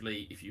can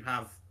literally, if you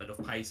have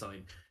enough pace on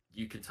him,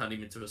 you can turn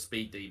him into a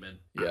speed demon.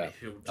 Yeah,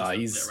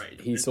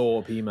 he's so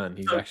OP, man.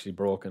 He's actually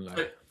broken.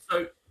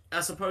 So I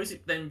suppose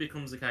it then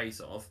becomes a case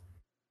of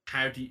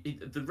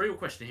the real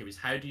question here is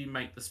how do you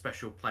make the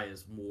special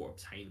players more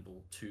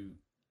obtainable to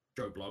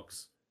Joe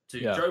Bloggs?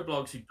 Joe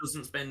Bloggs, who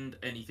doesn't spend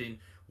anything,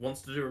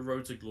 wants to do a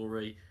Road to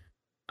Glory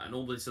and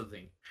all this other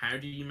thing. How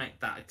do you make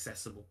that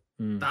accessible?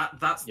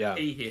 That's the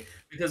key here,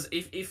 because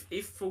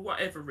if for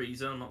whatever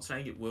reason, I'm not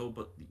saying it will,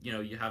 but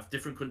you have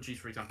different countries.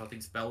 For example, I think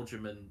it's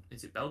Belgium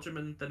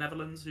and the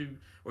Netherlands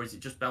or is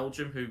it just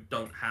Belgium who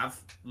don't have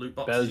loot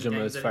boxes?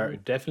 Belgium is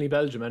definitely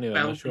Belgium anyway.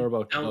 I'm not sure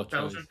about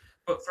Belgium.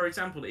 But for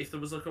example, if there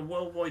was like a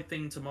worldwide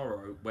thing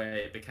tomorrow where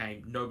it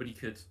became nobody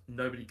could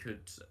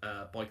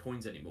buy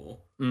coins anymore.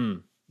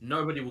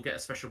 Nobody will get a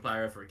special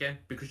player ever again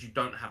because you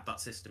don't have that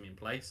system in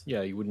place.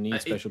 Yeah, you wouldn't need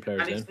special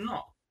players.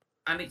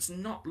 And it's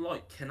not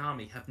like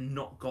Konami have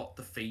not got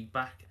the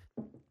feedback.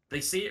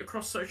 They see it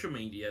across social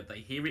media. They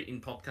hear it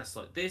in podcasts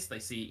like this. They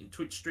see it in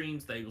Twitch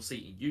streams. They will see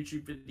it in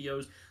YouTube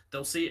videos.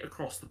 They'll see it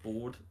across the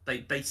board.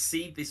 They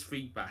see this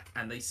feedback,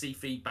 and they see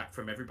feedback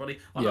from everybody.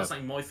 I'm not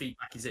saying my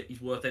feedback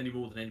is worth any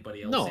more than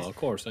anybody else's. No, of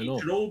course, I know.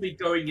 It should all be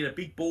going in a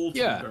big ball to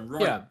them,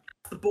 right?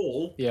 The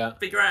ball. Yeah.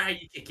 Figure out how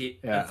you kick it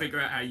and figure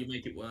out how you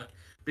make it work.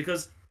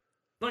 Because,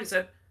 like I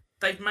said,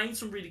 they've made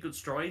some really good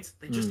strides.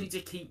 They just need to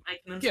keep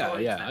making them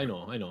strides. Yeah, I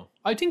know.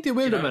 I think they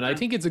will, man. I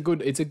think it's a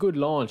good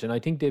launch, and I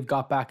think they've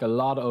got back a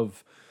lot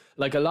of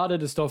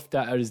the stuff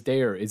that is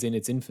there is in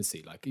its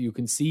infancy. Like you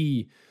can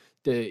see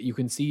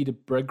the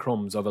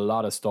breadcrumbs of a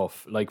lot of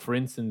stuff. Like for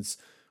instance,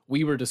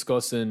 we were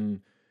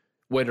discussing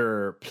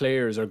whether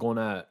players are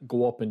gonna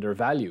go up in their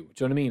value.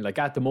 Do you know what I mean? Like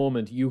at the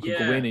moment, you could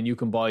go in and you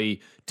can buy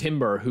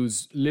Timber,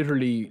 who's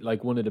literally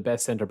like one of the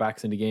best centre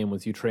backs in the game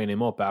once you train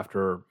him up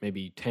after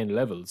maybe 10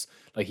 levels.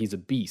 Like he's a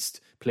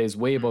beast, plays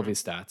way above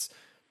his stats.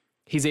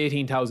 He's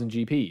 18,000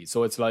 GP.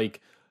 So it's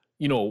like,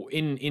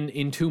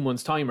 in 2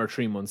 months' time or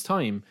 3 months'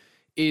 time,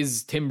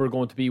 is Timber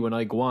going to be, when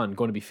I go on,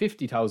 going to be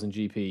 50,000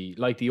 GP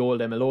like the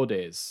old MLO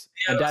days?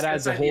 And that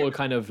adds a whole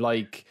kind of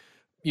like,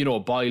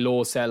 buy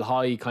low, sell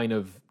high kind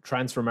of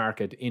transfer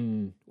market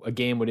in a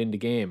game within the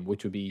game,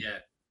 which would be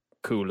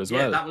cool as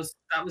well. That was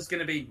going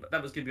to be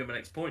my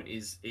next point.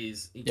 Is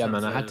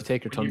man, I had to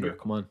take your thunder.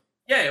 Come on.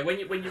 Yeah, when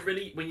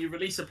you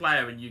release a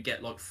player and you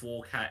get like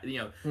 4K,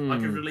 I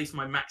could release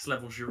my max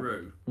level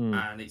Giroud,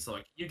 and it's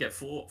like you get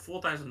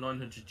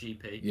 4,900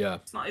 GP. Yeah,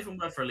 it's not even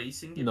worth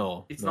releasing.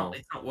 It's not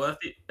worth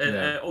it.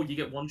 You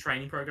get one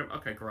training program.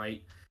 Okay,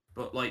 great,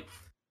 but like,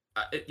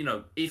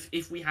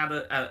 if we had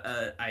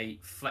a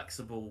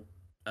flexible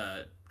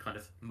kind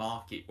of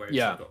market where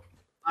it's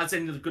as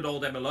in the good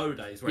old MLO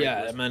days. Where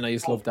I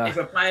used to love that.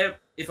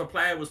 If a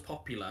player was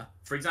popular,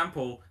 for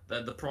example,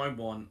 the prime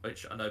one,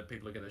 which I know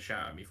people are going to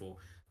shout at me for,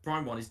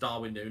 prime one is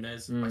Darwin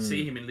Núñez. I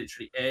see him in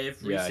literally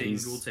every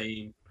single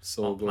team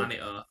on planet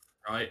Earth,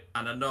 right?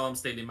 And I know I'm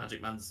stealing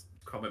Magic Man's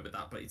comment with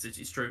that, but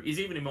it's true. He's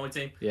even in my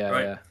team,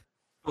 right? Yeah.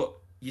 But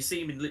you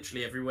see him in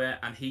literally everywhere,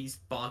 and he's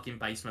bargain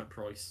basement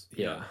price.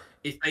 You know?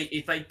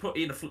 If they put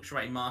in a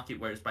fluctuating market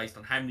where it's based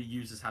on how many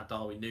users have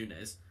Darwin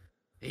Núñez,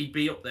 he'd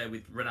be up there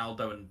with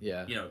Ronaldo and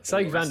it's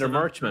like Van der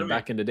Merchman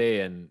back in the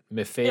day, and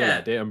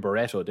Mifela, and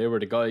Barreto. They were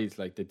the guys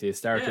like that. They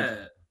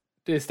started.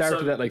 They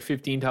started at like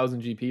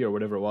 15,000 GP or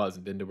whatever it was,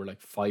 and then they were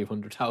like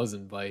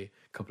 500,000 by a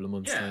couple of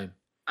months time.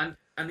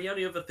 And And the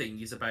only other thing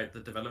is about the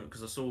development,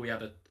 because I saw we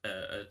had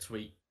a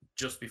tweet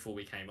just before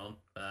we came on,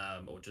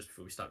 or just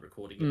before we started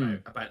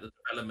recording about the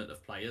development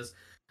of players.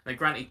 And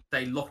granted,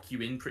 they lock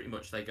you in pretty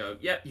much. They go,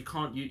 yeah, you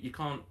can't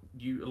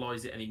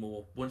utilize it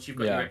anymore. Once you've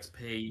got your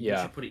XP,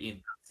 once you put it in,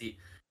 that's it.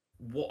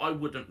 What I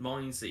wouldn't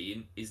mind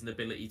seeing is an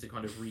ability to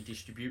kind of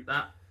redistribute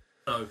that.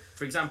 So,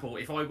 for example,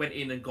 if I went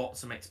in and got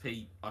some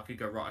XP, I could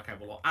go, right, okay,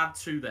 well, I'll add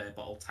 2 there,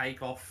 but I'll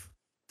take off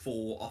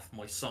 4 off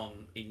my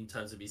son in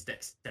terms of his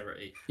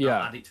dexterity. Yeah.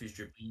 I'll add it to his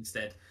dribbling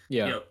instead.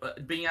 Yeah. You know,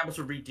 being able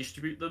to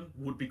redistribute them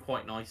would be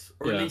quite nice,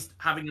 or at least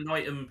having an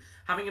item.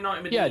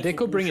 Yeah, they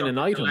could bring in an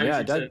item. Yeah,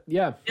 I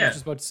was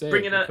just about to say.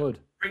 Bring in an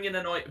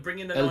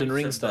Elden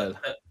Ring style.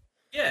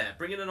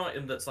 Bring in an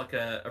item that's like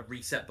a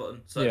reset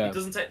button, so it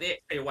doesn't take the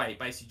XP away. It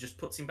basically just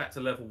puts him back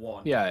to level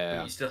 1.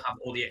 But you still have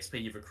all the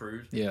XP you've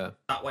accrued. Yeah.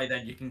 That way,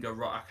 then you can go,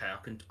 right. Okay, I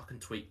can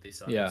tweak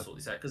this. I can sort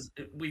this out, because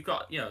we've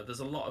got,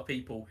 there's a lot of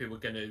people who are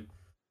going to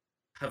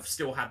have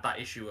still had that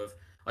issue of,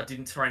 I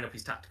didn't train up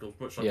his tacticals,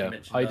 much like you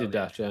mentioned earlier. Did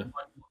that, yeah.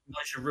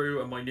 My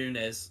Giroud and my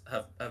Nunez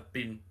have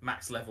been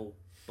max level,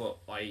 but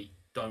I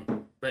don't.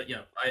 But,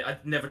 I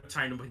never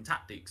trained them in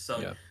tactics,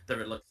 so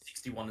they're at like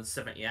 61 and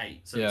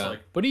 78. So it's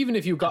like, but even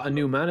if you got a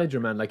new manager,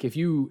 man, like if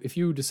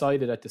you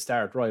decided at the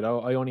start, right,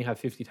 I only have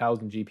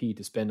 50,000 GP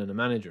to spend on a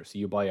manager, so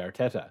you buy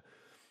Arteta,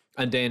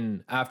 and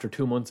then after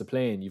 2 months of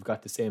playing, you've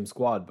got the same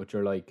squad, but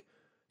you're like,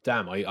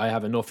 damn, I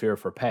have enough here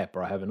for Pep,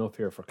 or I have enough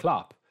here for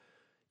Klopp.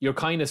 You're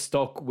kind of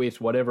stuck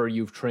with whatever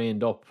you've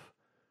trained up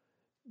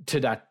to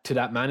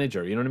that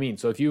manager. You know what I mean?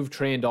 So if you've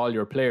trained all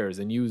your players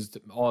and used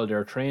all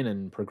their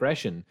training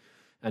progression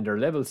and their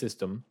level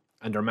system,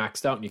 and they're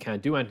maxed out and you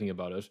can't do anything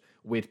about it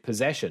with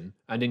possession,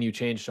 and then you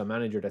change to a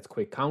manager that's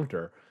quick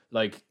counter,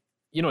 like,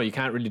 you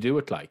can't really do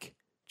it. Like,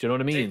 do you know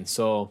what I mean?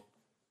 So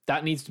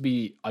that needs to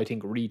be, I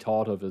think,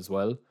 rethought of as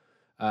well.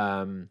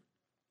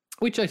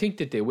 Which I think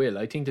that they will.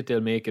 I think that they'll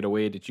make it a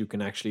way that you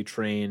can actually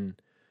train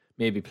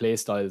maybe play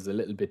styles a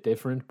little bit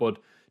different, but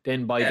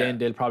then by then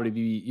they'll probably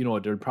be,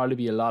 there'll probably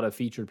be a lot of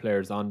featured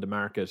players on the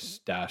market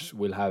that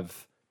will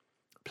have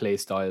play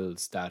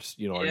styles that,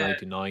 are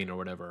 99 or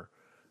whatever.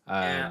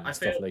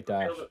 Stuff like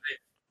that.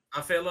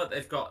 I feel like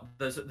they've got,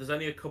 there's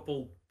only a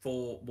couple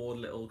for more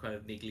little kind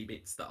of niggly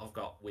bits that I've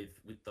got with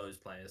those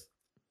players.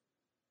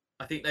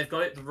 I think they've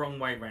got it the wrong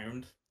way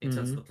round in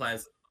terms of the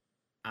players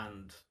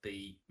and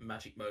the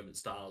magic moment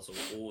styles,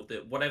 or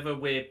the whatever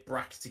we're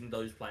bracketing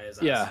those players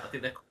as. I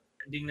think they're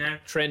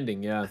trending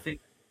now. Yeah. I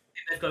think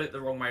they've got it the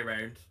wrong way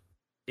round,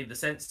 in the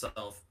sense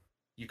of,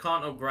 you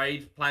can't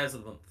upgrade players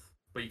of the month,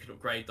 but you can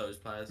upgrade those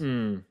players.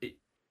 It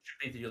should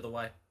be the other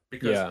way,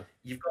 because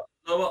you've got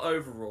lower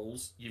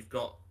overalls. You've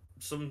got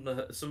some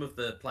of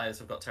the players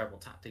have got terrible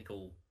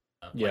tactical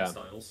play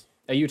styles.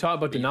 Are you talking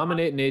about the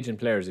nominating agent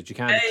players that you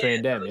can't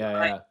train them?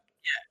 Yeah.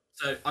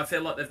 So I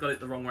feel like they've got it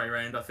the wrong way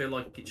around. I feel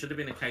like it should have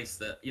been a case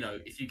that,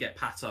 if you get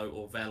Pato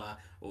or Vela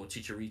or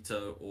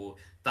Chicharito or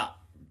that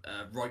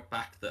right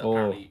back that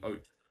apparently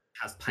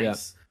has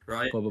pace,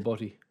 right? Bubba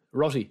Butty.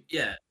 Rotti.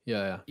 Yeah.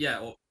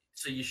 Yeah.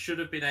 So you should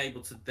have been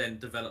able to then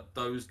develop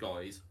those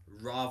guys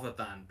rather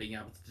than being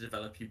able to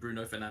develop your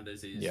Bruno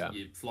Fernandes's. Your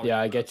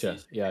I get you.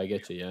 I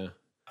get you. Yeah.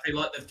 I feel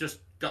like they've just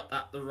got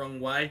that the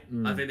wrong way.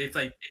 I think if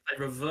they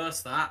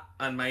reverse that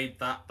and made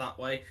that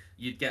way,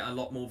 you'd get a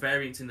lot more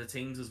variance in the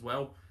teams as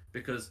well,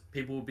 because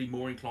people would be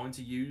more inclined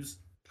to use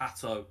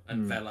Pato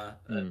and Vela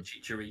and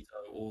Chicharito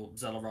or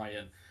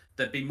Zelarayan.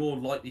 They'd be more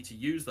likely to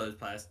use those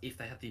players if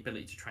they had the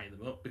ability to train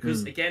them up.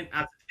 Because again,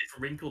 adds a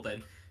different wrinkle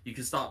then. You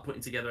can start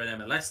putting together an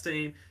MLS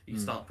team, you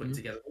can start putting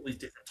together all these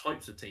different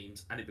types of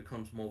teams, and it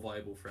becomes more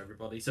viable for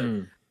everybody.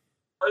 So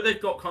though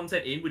they've got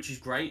content in, which is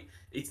great,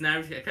 it's now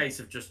a case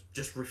of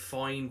just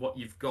refine what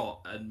you've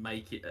got and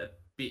make it a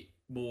bit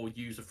more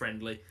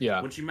user-friendly.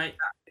 Yeah. Once you make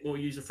that more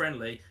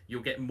user-friendly,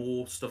 you'll get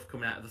more stuff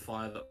coming out of the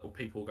fire that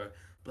people will go,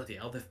 bloody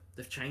hell,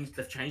 they've changed,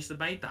 they've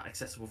made that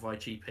accessible via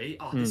GP.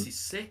 Oh, this is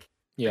sick.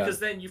 Yeah. Because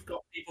then you've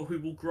got people who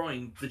will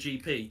grind the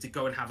GP to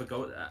go and have a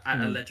go at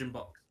a legend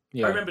box.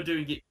 Yeah. I remember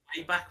doing it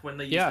way back when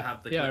they used to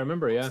have the. Yeah, I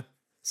remember.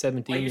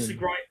 17. I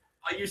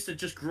used to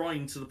just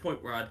grind to the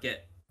point where I'd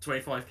get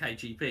 25k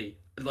GP.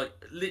 Like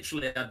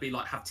literally, I'd be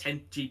like have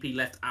 10 GP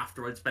left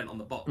after I'd spent on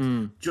the box,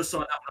 just so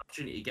I'd have an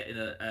opportunity to get in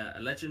a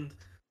legend.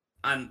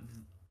 And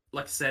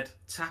like I said,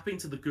 tap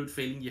into the good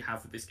feeling you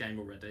have with this game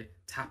already.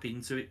 Tap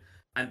into it,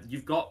 and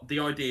you've got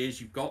the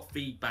ideas, you've got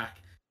feedback.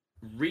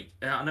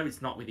 I know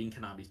it's not within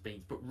Konami's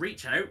beans, but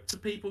reach out to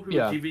people who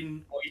are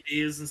giving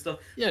ideas and stuff.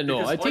 Yeah,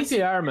 no, I think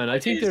they are, man. I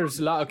think there's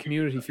a lot of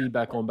community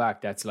feedback going back.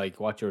 That's like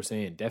what you're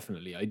saying.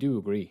 Definitely, I do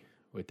agree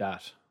with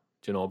that.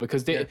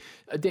 Because they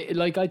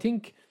like, I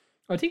think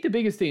the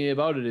biggest thing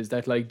about it is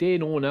that like they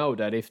know now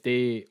that if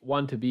they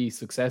want to be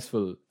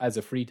successful as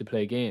a free to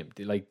play game,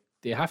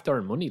 they have to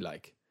earn money.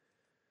 Like,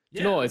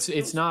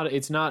 it's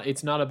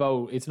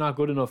not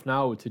good enough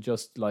now to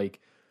just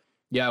like.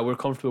 Yeah, we're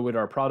comfortable with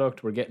our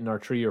product. We're getting our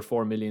 3 or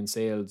 4 million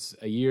sales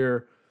a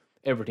year.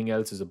 Everything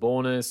else is a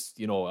bonus.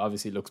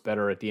 Obviously it looks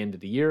better at the end of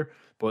the year.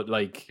 But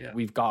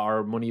we've got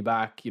our money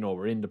back.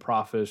 We're in the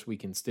profit. We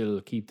can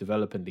still keep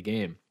developing the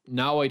game.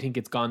 now I think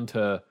it's gone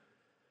to,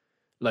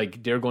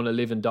 like, they're going to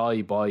live and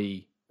die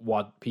by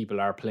what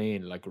people are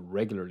playing, like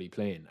regularly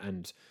playing.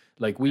 And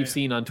like we've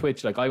seen on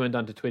Twitch, like I went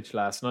onto Twitch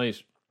last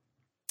night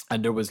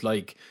and there was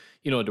like,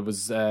 you know, there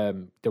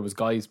was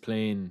guys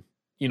playing,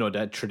 you know,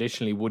 that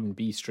traditionally wouldn't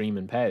be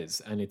streaming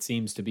PES. And it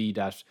seems to be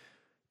that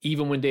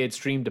even when they had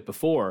streamed it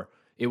before,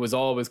 it was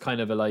always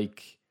kind of a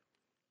like,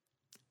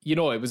 you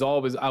know, it was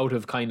always out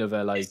of kind of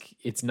a like,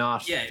 it's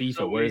not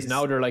FIFA. Whereas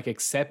now they're like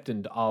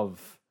acceptant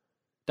of,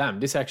 damn,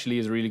 this actually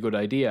is a really good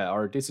idea,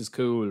 or this is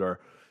cool, or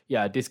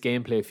yeah, this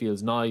gameplay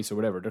feels nice, or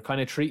whatever. They're kind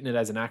of treating it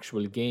as an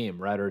actual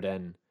game rather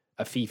than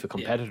a FIFA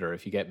competitor,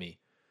 if you get me.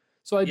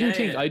 So I do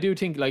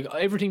think like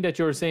everything that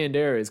you're saying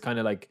there is kind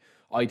of like,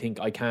 I think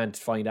I can't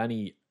find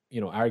any, you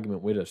know,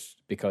 argument with it,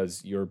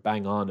 because you're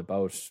bang on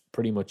about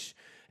pretty much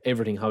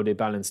everything, how they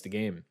balance the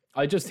game.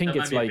 I just think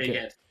it's like,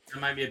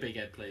 remind me a big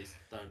head, please.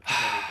 Don't.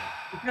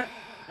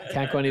 I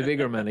can't go any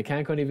bigger, man. I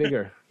can't go any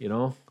bigger, you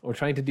know? We're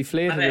trying to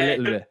deflate it a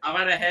little bit. I've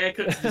had a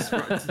haircut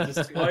to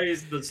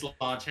disguise this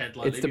large head.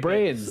 Like it's the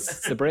brains.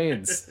 It's the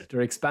brains.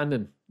 They're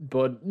expanding.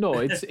 But no,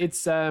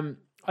 it's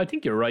I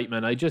think you're right,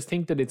 man. I just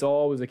think that it's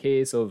always a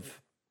case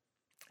of,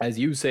 as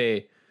you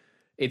say,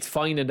 it's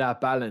finding that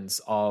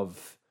balance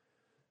of,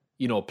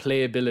 you know,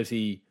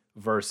 playability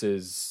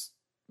versus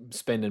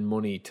spending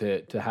money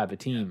to have a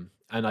team.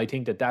 And I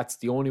think that that's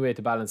the only way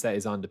to balance that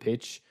is on the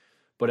pitch.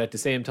 But at the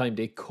same time,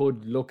 they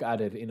could look at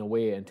it in a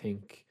way and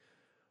think,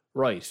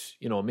 right,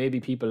 you know, maybe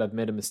people have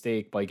made a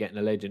mistake by getting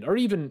a legend. Or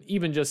even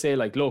just say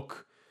like,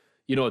 look,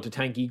 you know, to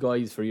thank you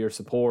guys for your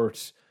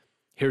support,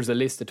 here's a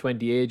list of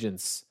 20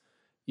 agents.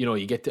 You know,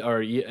 you get to,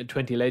 or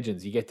 20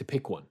 legends, you get to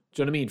pick one.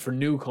 Do you know what I mean? For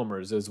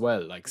newcomers as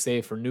well. Like,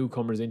 say for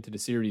newcomers into the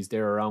series,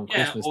 they're around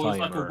Christmas or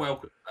time.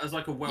 As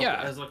like a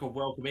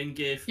welcome in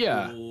gift,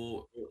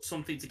 or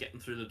something to get them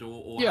through the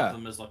door, or have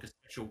them as like a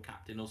special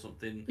captain or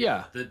something.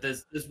 Yeah.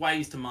 There's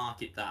ways to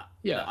market that.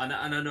 Yeah. And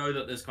I know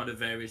that there's kind of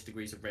various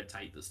degrees of red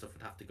tape that stuff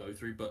would have to go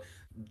through, but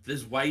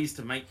there's ways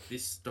to make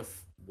this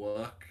stuff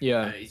work.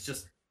 Yeah.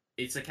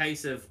 It's a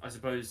case of, I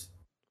suppose,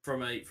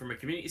 from a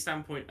community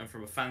standpoint and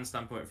from a fan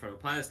standpoint and from a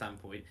player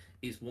standpoint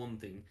is one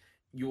thing.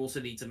 You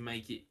also need to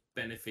make it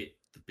benefit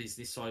the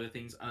business side of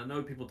things. And I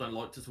know people don't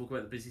like to talk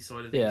about the business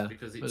side of things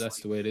because it's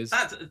that's the way it is.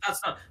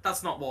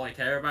 That's not what I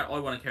care about. I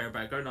want to care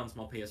about going onto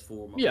my PS4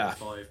 or my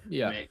PS5,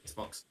 my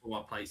Xbox or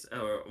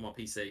my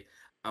PC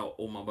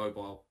or my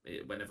mobile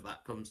whenever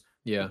that comes.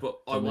 Yeah. But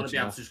I want to be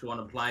able to just go on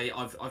and play.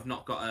 I've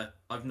not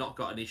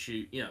got an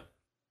issue, you know.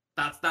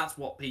 That's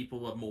what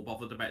people are more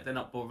bothered about. They're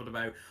not bothered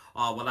about,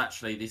 well,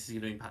 actually, this is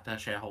going to impact our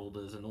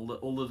shareholders and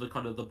all of the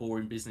kind of the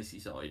boring businessy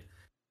side.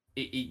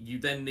 You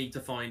then need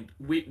to find,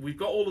 we've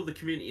got all of the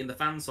community and the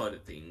fan side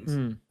of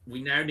things.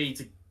 We now need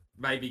to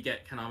maybe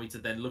get Konami to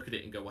then look at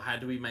it and go, well, how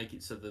do we make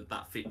it so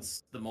that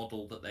fits the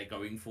model that they're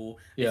going for?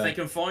 If they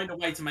can find a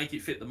way to make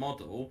it fit the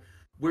model,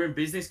 we're in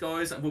business,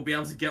 guys, and we'll be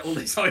able to get all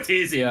these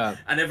ideas in,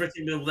 and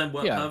everything will then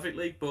work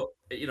perfectly. But,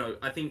 you know,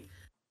 I think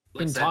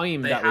in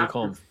time that will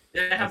come.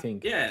 I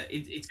think. Yeah,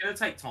 it's going to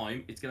take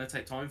time. It's going to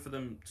take time for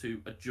them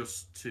to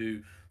adjust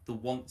to the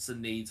wants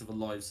and needs of a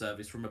live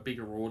service from a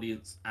bigger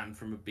audience and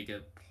from a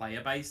bigger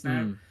player base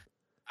now.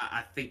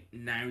 I think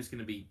now is going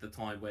to be the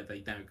time where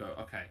they now go,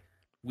 okay,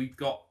 we've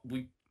got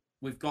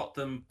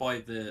them by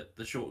the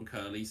short and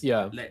curlies.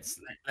 Yeah.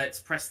 Let's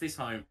press this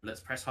home. Let's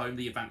press home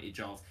the advantage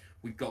of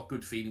we've got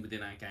good feeling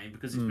within our game,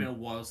 because it's been a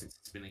while since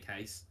it's been the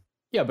case.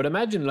 Yeah, but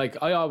imagine,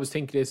 like, I always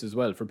think this as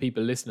well for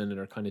people listening and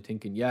are kind of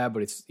thinking, yeah,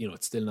 but it's, you know,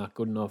 it's still not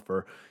good enough,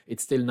 or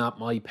it's still not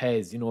my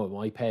PES. You know,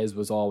 my PES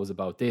was always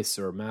about this,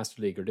 or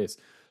Master League, or this.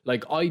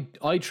 Like,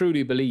 I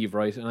truly believe,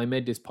 right, and I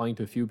made this point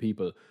to a few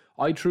people,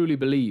 I truly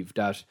believe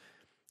that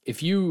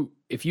if you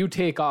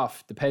take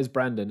off the PES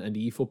branding and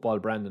the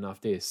eFootball branding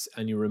off this,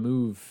 and you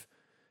remove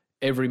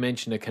every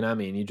mention of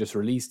Konami, and you just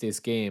release this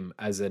game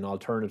as an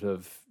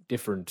alternative,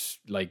 different,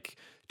 like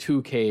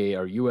 2K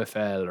or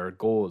UFL or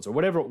Goals or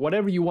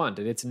whatever you want,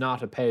 and it's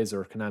not a PES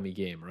or Konami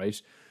game,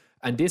 right?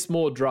 And this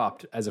mode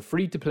dropped as a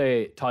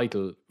free-to-play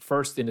title,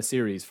 first in a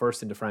series,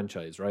 first in the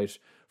franchise, right?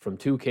 From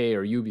 2K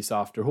or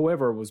Ubisoft or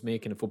whoever was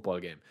making a football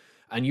game.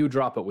 And you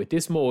drop it with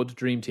this mode,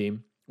 Dream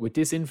Team, with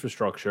this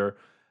infrastructure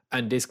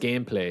and this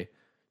gameplay,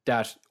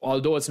 that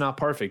although it's not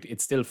perfect,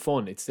 it's still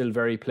fun, it's still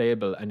very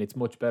playable, and it's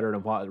much better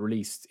than what it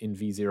released in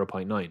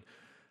V0.9.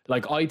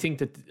 Like, I think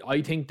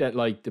that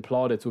like the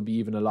plaudits would be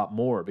even a lot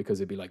more, because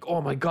it'd be like, oh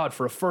my God,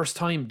 for a first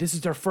time, this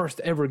is their first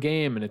ever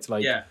game. And it's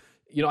like,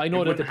 you know, I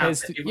know that the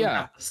PES,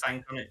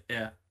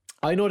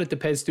 I know that the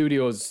PES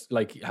studios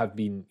like have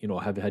been, you know,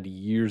 have had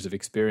years of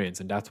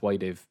experience, and that's why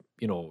they've,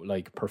 you know,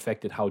 like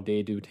perfected how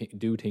they do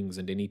things,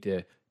 and they need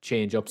to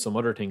change up some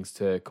other things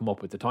to come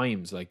up with the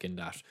times, like in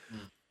that.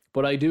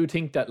 But I do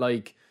think that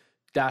like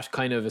that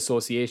kind of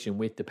association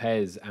with the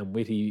PES and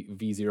with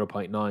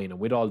V0.9 and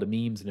with all the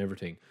memes and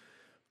everything,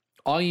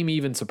 I'm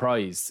even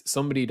surprised.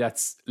 Somebody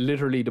that's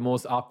literally the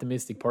most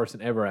optimistic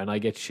person ever, and I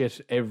get shit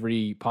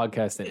every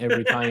podcast and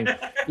every time.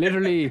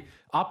 Literally,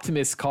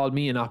 optimists called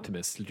me an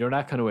optimist. You're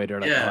that kind of way. They're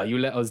like, oh, you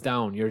let us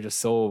down. You're just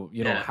so,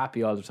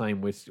 happy all the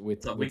time with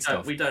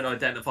stuff. We don't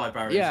identify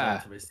Barry as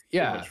optimist.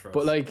 Yeah,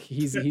 but like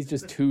he's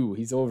just too.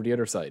 He's over the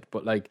other side,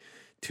 but like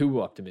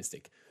too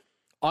optimistic.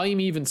 I'm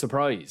even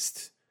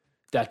surprised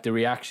that the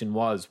reaction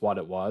was what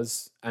it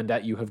was, and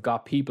that you have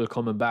got people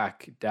coming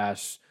back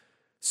that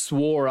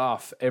swore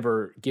off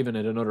ever giving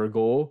it another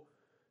go,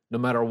 no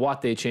matter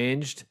what they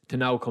changed, to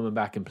now coming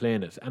back and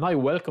playing it. And I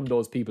welcome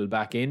those people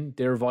back in.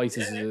 Their voice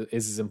is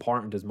as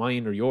important as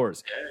mine or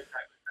yours. Yeah,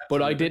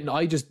 exactly. But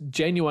I just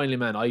genuinely,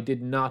 man, I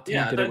did not think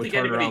that it would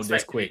turn around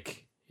this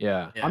quick.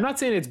 Yeah. I'm not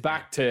saying it's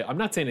back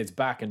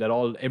and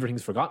that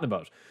everything's forgotten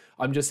about.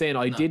 I'm just saying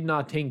I did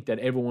not think that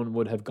everyone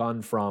would have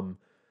gone from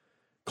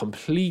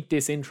complete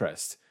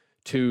disinterest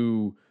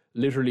to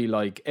literally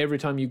like every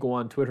time you go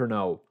on Twitter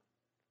now,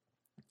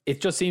 it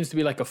just seems to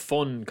be like a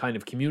fun kind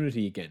of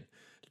community again.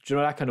 Do you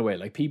know, that kind of way?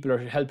 Like people are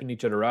helping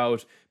each other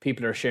out.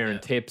 People are sharing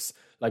tips.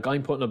 Like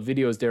I'm putting up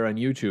videos there on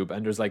YouTube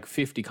and there's like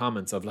 50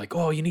 comments of like,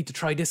 oh, you need to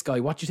try this guy.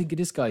 What do you think of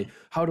this guy?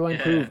 How do I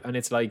improve? And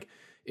it's like,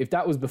 if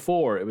that was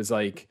before, it was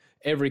like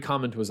every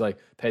comment was like,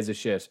 Pez is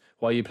shit.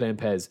 Why are you playing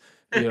Pez?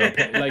 You know,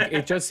 like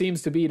it just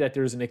seems to be that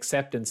there's an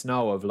acceptance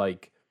now of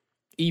like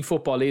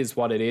eFootball is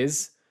what it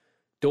is.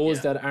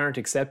 Those that aren't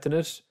accepting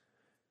it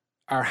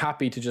are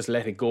happy to just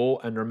let it go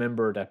and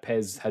remember that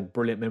Pez had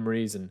brilliant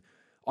memories. And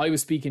I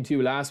was speaking to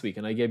you last week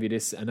and I gave you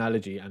this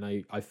analogy and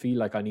I feel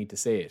like I need to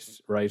say it,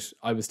 right?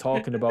 I was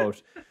talking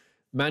about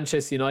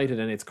Manchester United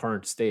and its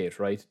current state,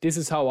 right? This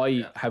is how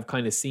I have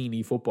kind of seen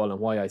eFootball and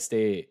why I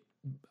stay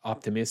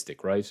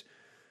optimistic, right?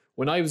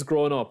 When I was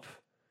growing up,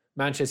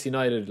 Manchester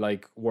United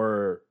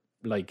were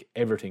like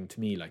everything to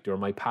me. Like they were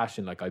my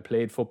passion. Like I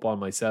played football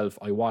myself.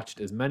 I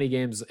watched as many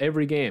games,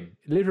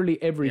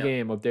 literally every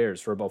game of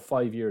theirs for about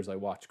 5 years I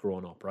watched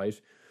growing up, right?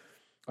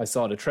 I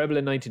saw the treble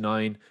in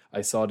 99.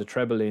 I saw the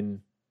treble in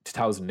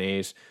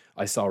 2008.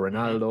 I saw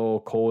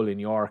Ronaldo, Cole in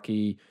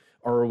Yorkie,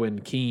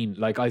 Irwin, Keane.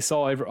 Like I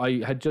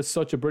had just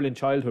such a brilliant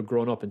childhood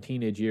growing up in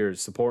teenage years,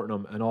 supporting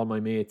them and all my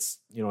mates,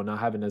 not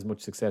having as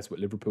much success with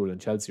Liverpool and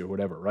Chelsea or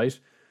whatever, right?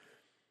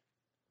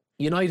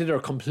 United are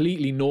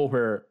completely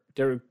nowhere.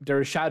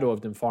 They're a shadow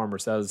of them former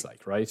selves,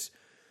 like, right?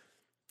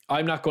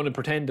 I'm not going to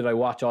pretend that I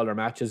watch all their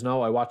matches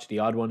now. I watch the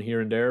odd one here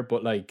and there,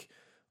 but like,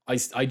 I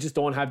just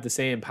don't have the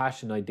same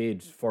passion I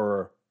did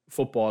for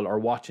football or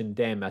watching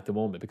them at the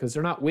moment because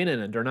they're not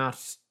winning and they're not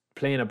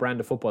playing a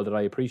brand of football that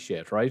I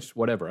appreciate, right?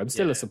 Whatever. I'm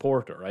still a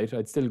supporter, right?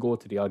 I'd still go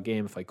to the odd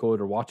game if I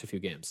could or watch a few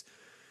games.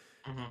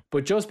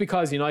 But just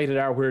because United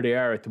are where they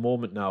are at the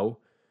moment now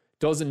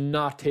doesn't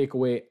not take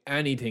away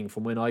anything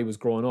from when I was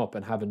growing up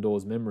and having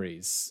those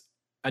memories.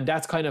 And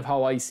that's kind of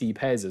how I see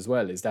Pez as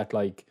well, is that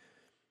like,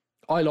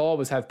 I'll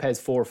always have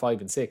Pez 4,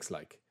 5 and 6,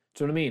 like,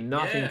 do you know what I mean?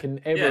 Nothing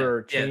can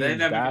ever change they're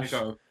never that.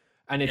 Go.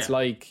 And it's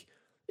like,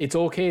 it's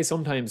okay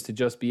sometimes to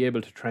just be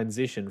able to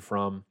transition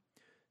from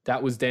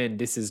that was then,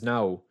 this is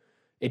now.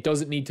 It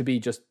doesn't need to be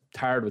just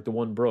tarred with the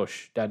one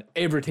brush, that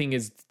everything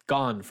is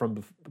gone from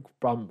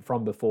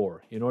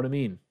before. You know what I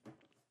mean?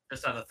 I've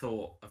just had a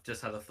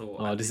thought.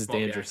 Oh, this is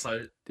dangerous.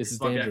 This is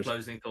dangerous.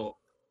 Closing thought.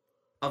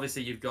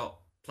 Obviously, you've got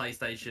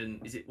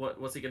PlayStation. Is it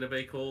what's it going to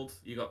be called?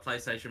 You got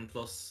PlayStation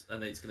Plus,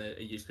 and it's going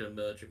to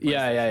merge. With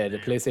yeah. The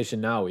PlayStation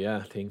Now,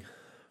 thing.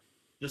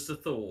 Just a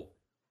thought.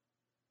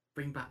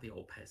 Bring back the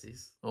old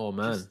Pez's. Oh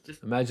man,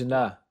 just imagine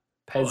that.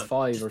 Pez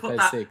 5 or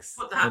Pez 6.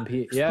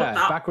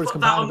 Backwards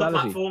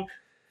compatibility.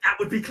 That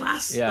would be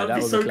class. Yeah, that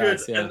would be so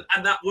class, good. Yeah.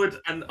 And that would,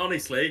 and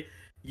honestly,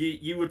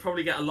 you would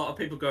probably get a lot of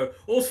people go,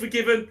 all's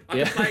forgiven.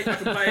 I can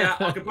play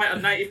it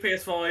on native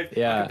PS5.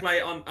 Yeah. I can play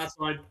it on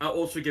outside.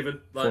 All's forgiven.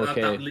 Like 4K.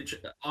 That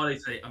literally,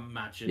 honestly,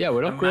 imagine. Yeah,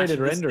 with upgraded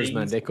renders,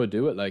 man, they could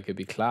do it. Like it'd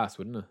be class,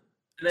 wouldn't it?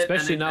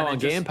 Especially now on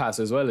Game Pass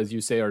as well, as you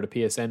say, or the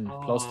PSN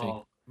Plus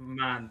thing.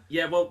 Man,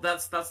 yeah, well,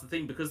 that's the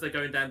thing, because they're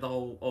going down the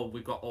whole.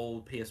 We've got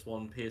old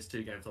PS1,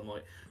 PS2 games. I'm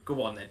like,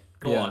 go on then,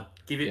 go on,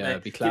 give it.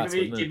 It'd be class,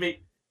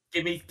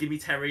 Give me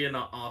Terry and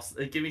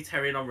give me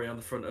Terry and Henry on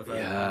the front of Go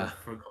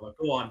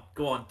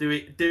on, do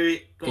it.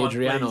 Go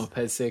Adriano, on,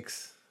 Pez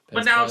 6.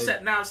 But now I've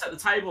set the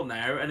table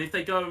now, and if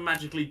they go and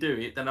magically do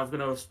it, then I'm going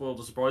to have spoiled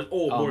the surprise.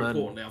 Or more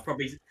importantly, I've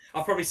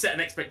probably set an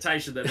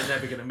expectation that they're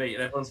never going to meet,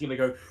 and everyone's going to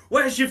go,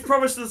 "Where's you've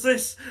promised us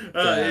this?"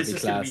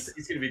 It's going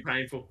to be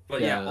painful.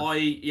 But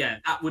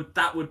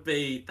that would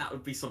be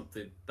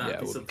something. That'd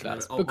be something.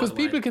 Class. Because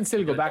people can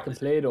still go back and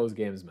play those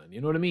games, man.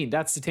 You know what I mean?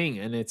 That's the thing,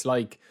 and it's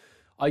like,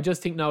 I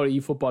just think now that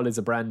eFootball is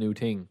a brand new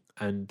thing,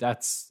 and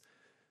that's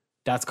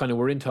kind of,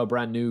 we're into a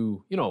brand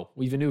new,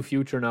 we've a new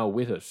future now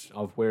with it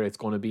of where it's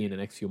going to be in the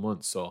next few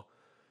months. So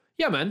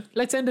yeah, man,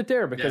 let's end it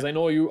there, because I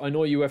know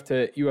you have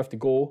to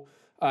go,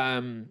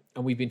 and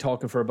we've been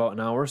talking for about an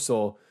hour.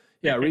 So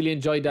yeah, I really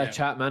enjoyed that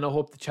chat, man. I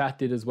hope the chat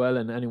did as well,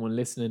 and anyone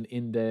listening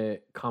in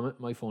the comment.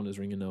 My phone is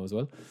ringing now as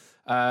well.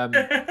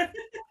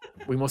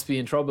 We must be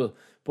in trouble.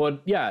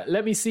 But yeah,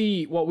 let me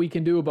see what we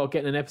can do about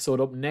getting an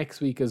episode up next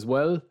week as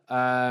well.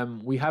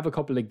 We have a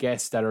couple of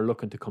guests that are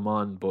looking to come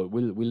on, but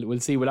we'll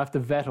see. We'll have to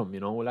vet them.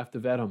 We'll have to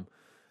vet them.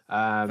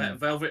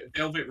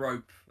 Velvet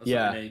rope. That's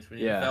what we need. We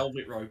need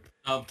velvet rope.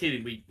 No, I'm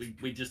kidding.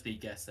 We just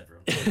need guests,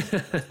 everyone.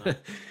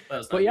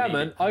 But yeah,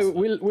 man,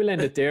 we'll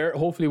end it there.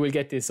 Hopefully, we'll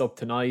get this up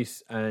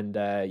tonight, and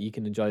you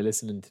can enjoy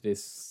listening to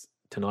this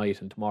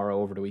tonight and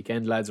tomorrow over the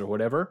weekend, lads, or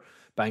whatever.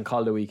 Bank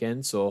holiday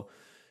weekend. So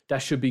that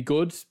should be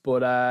good.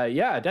 But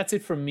yeah, that's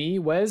it from me,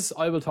 Wes.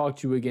 I will talk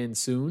to you again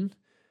soon.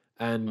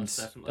 And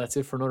that's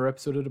it for another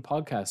episode of the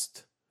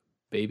podcast,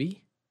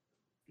 baby.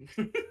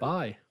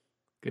 Bye.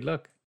 Good luck.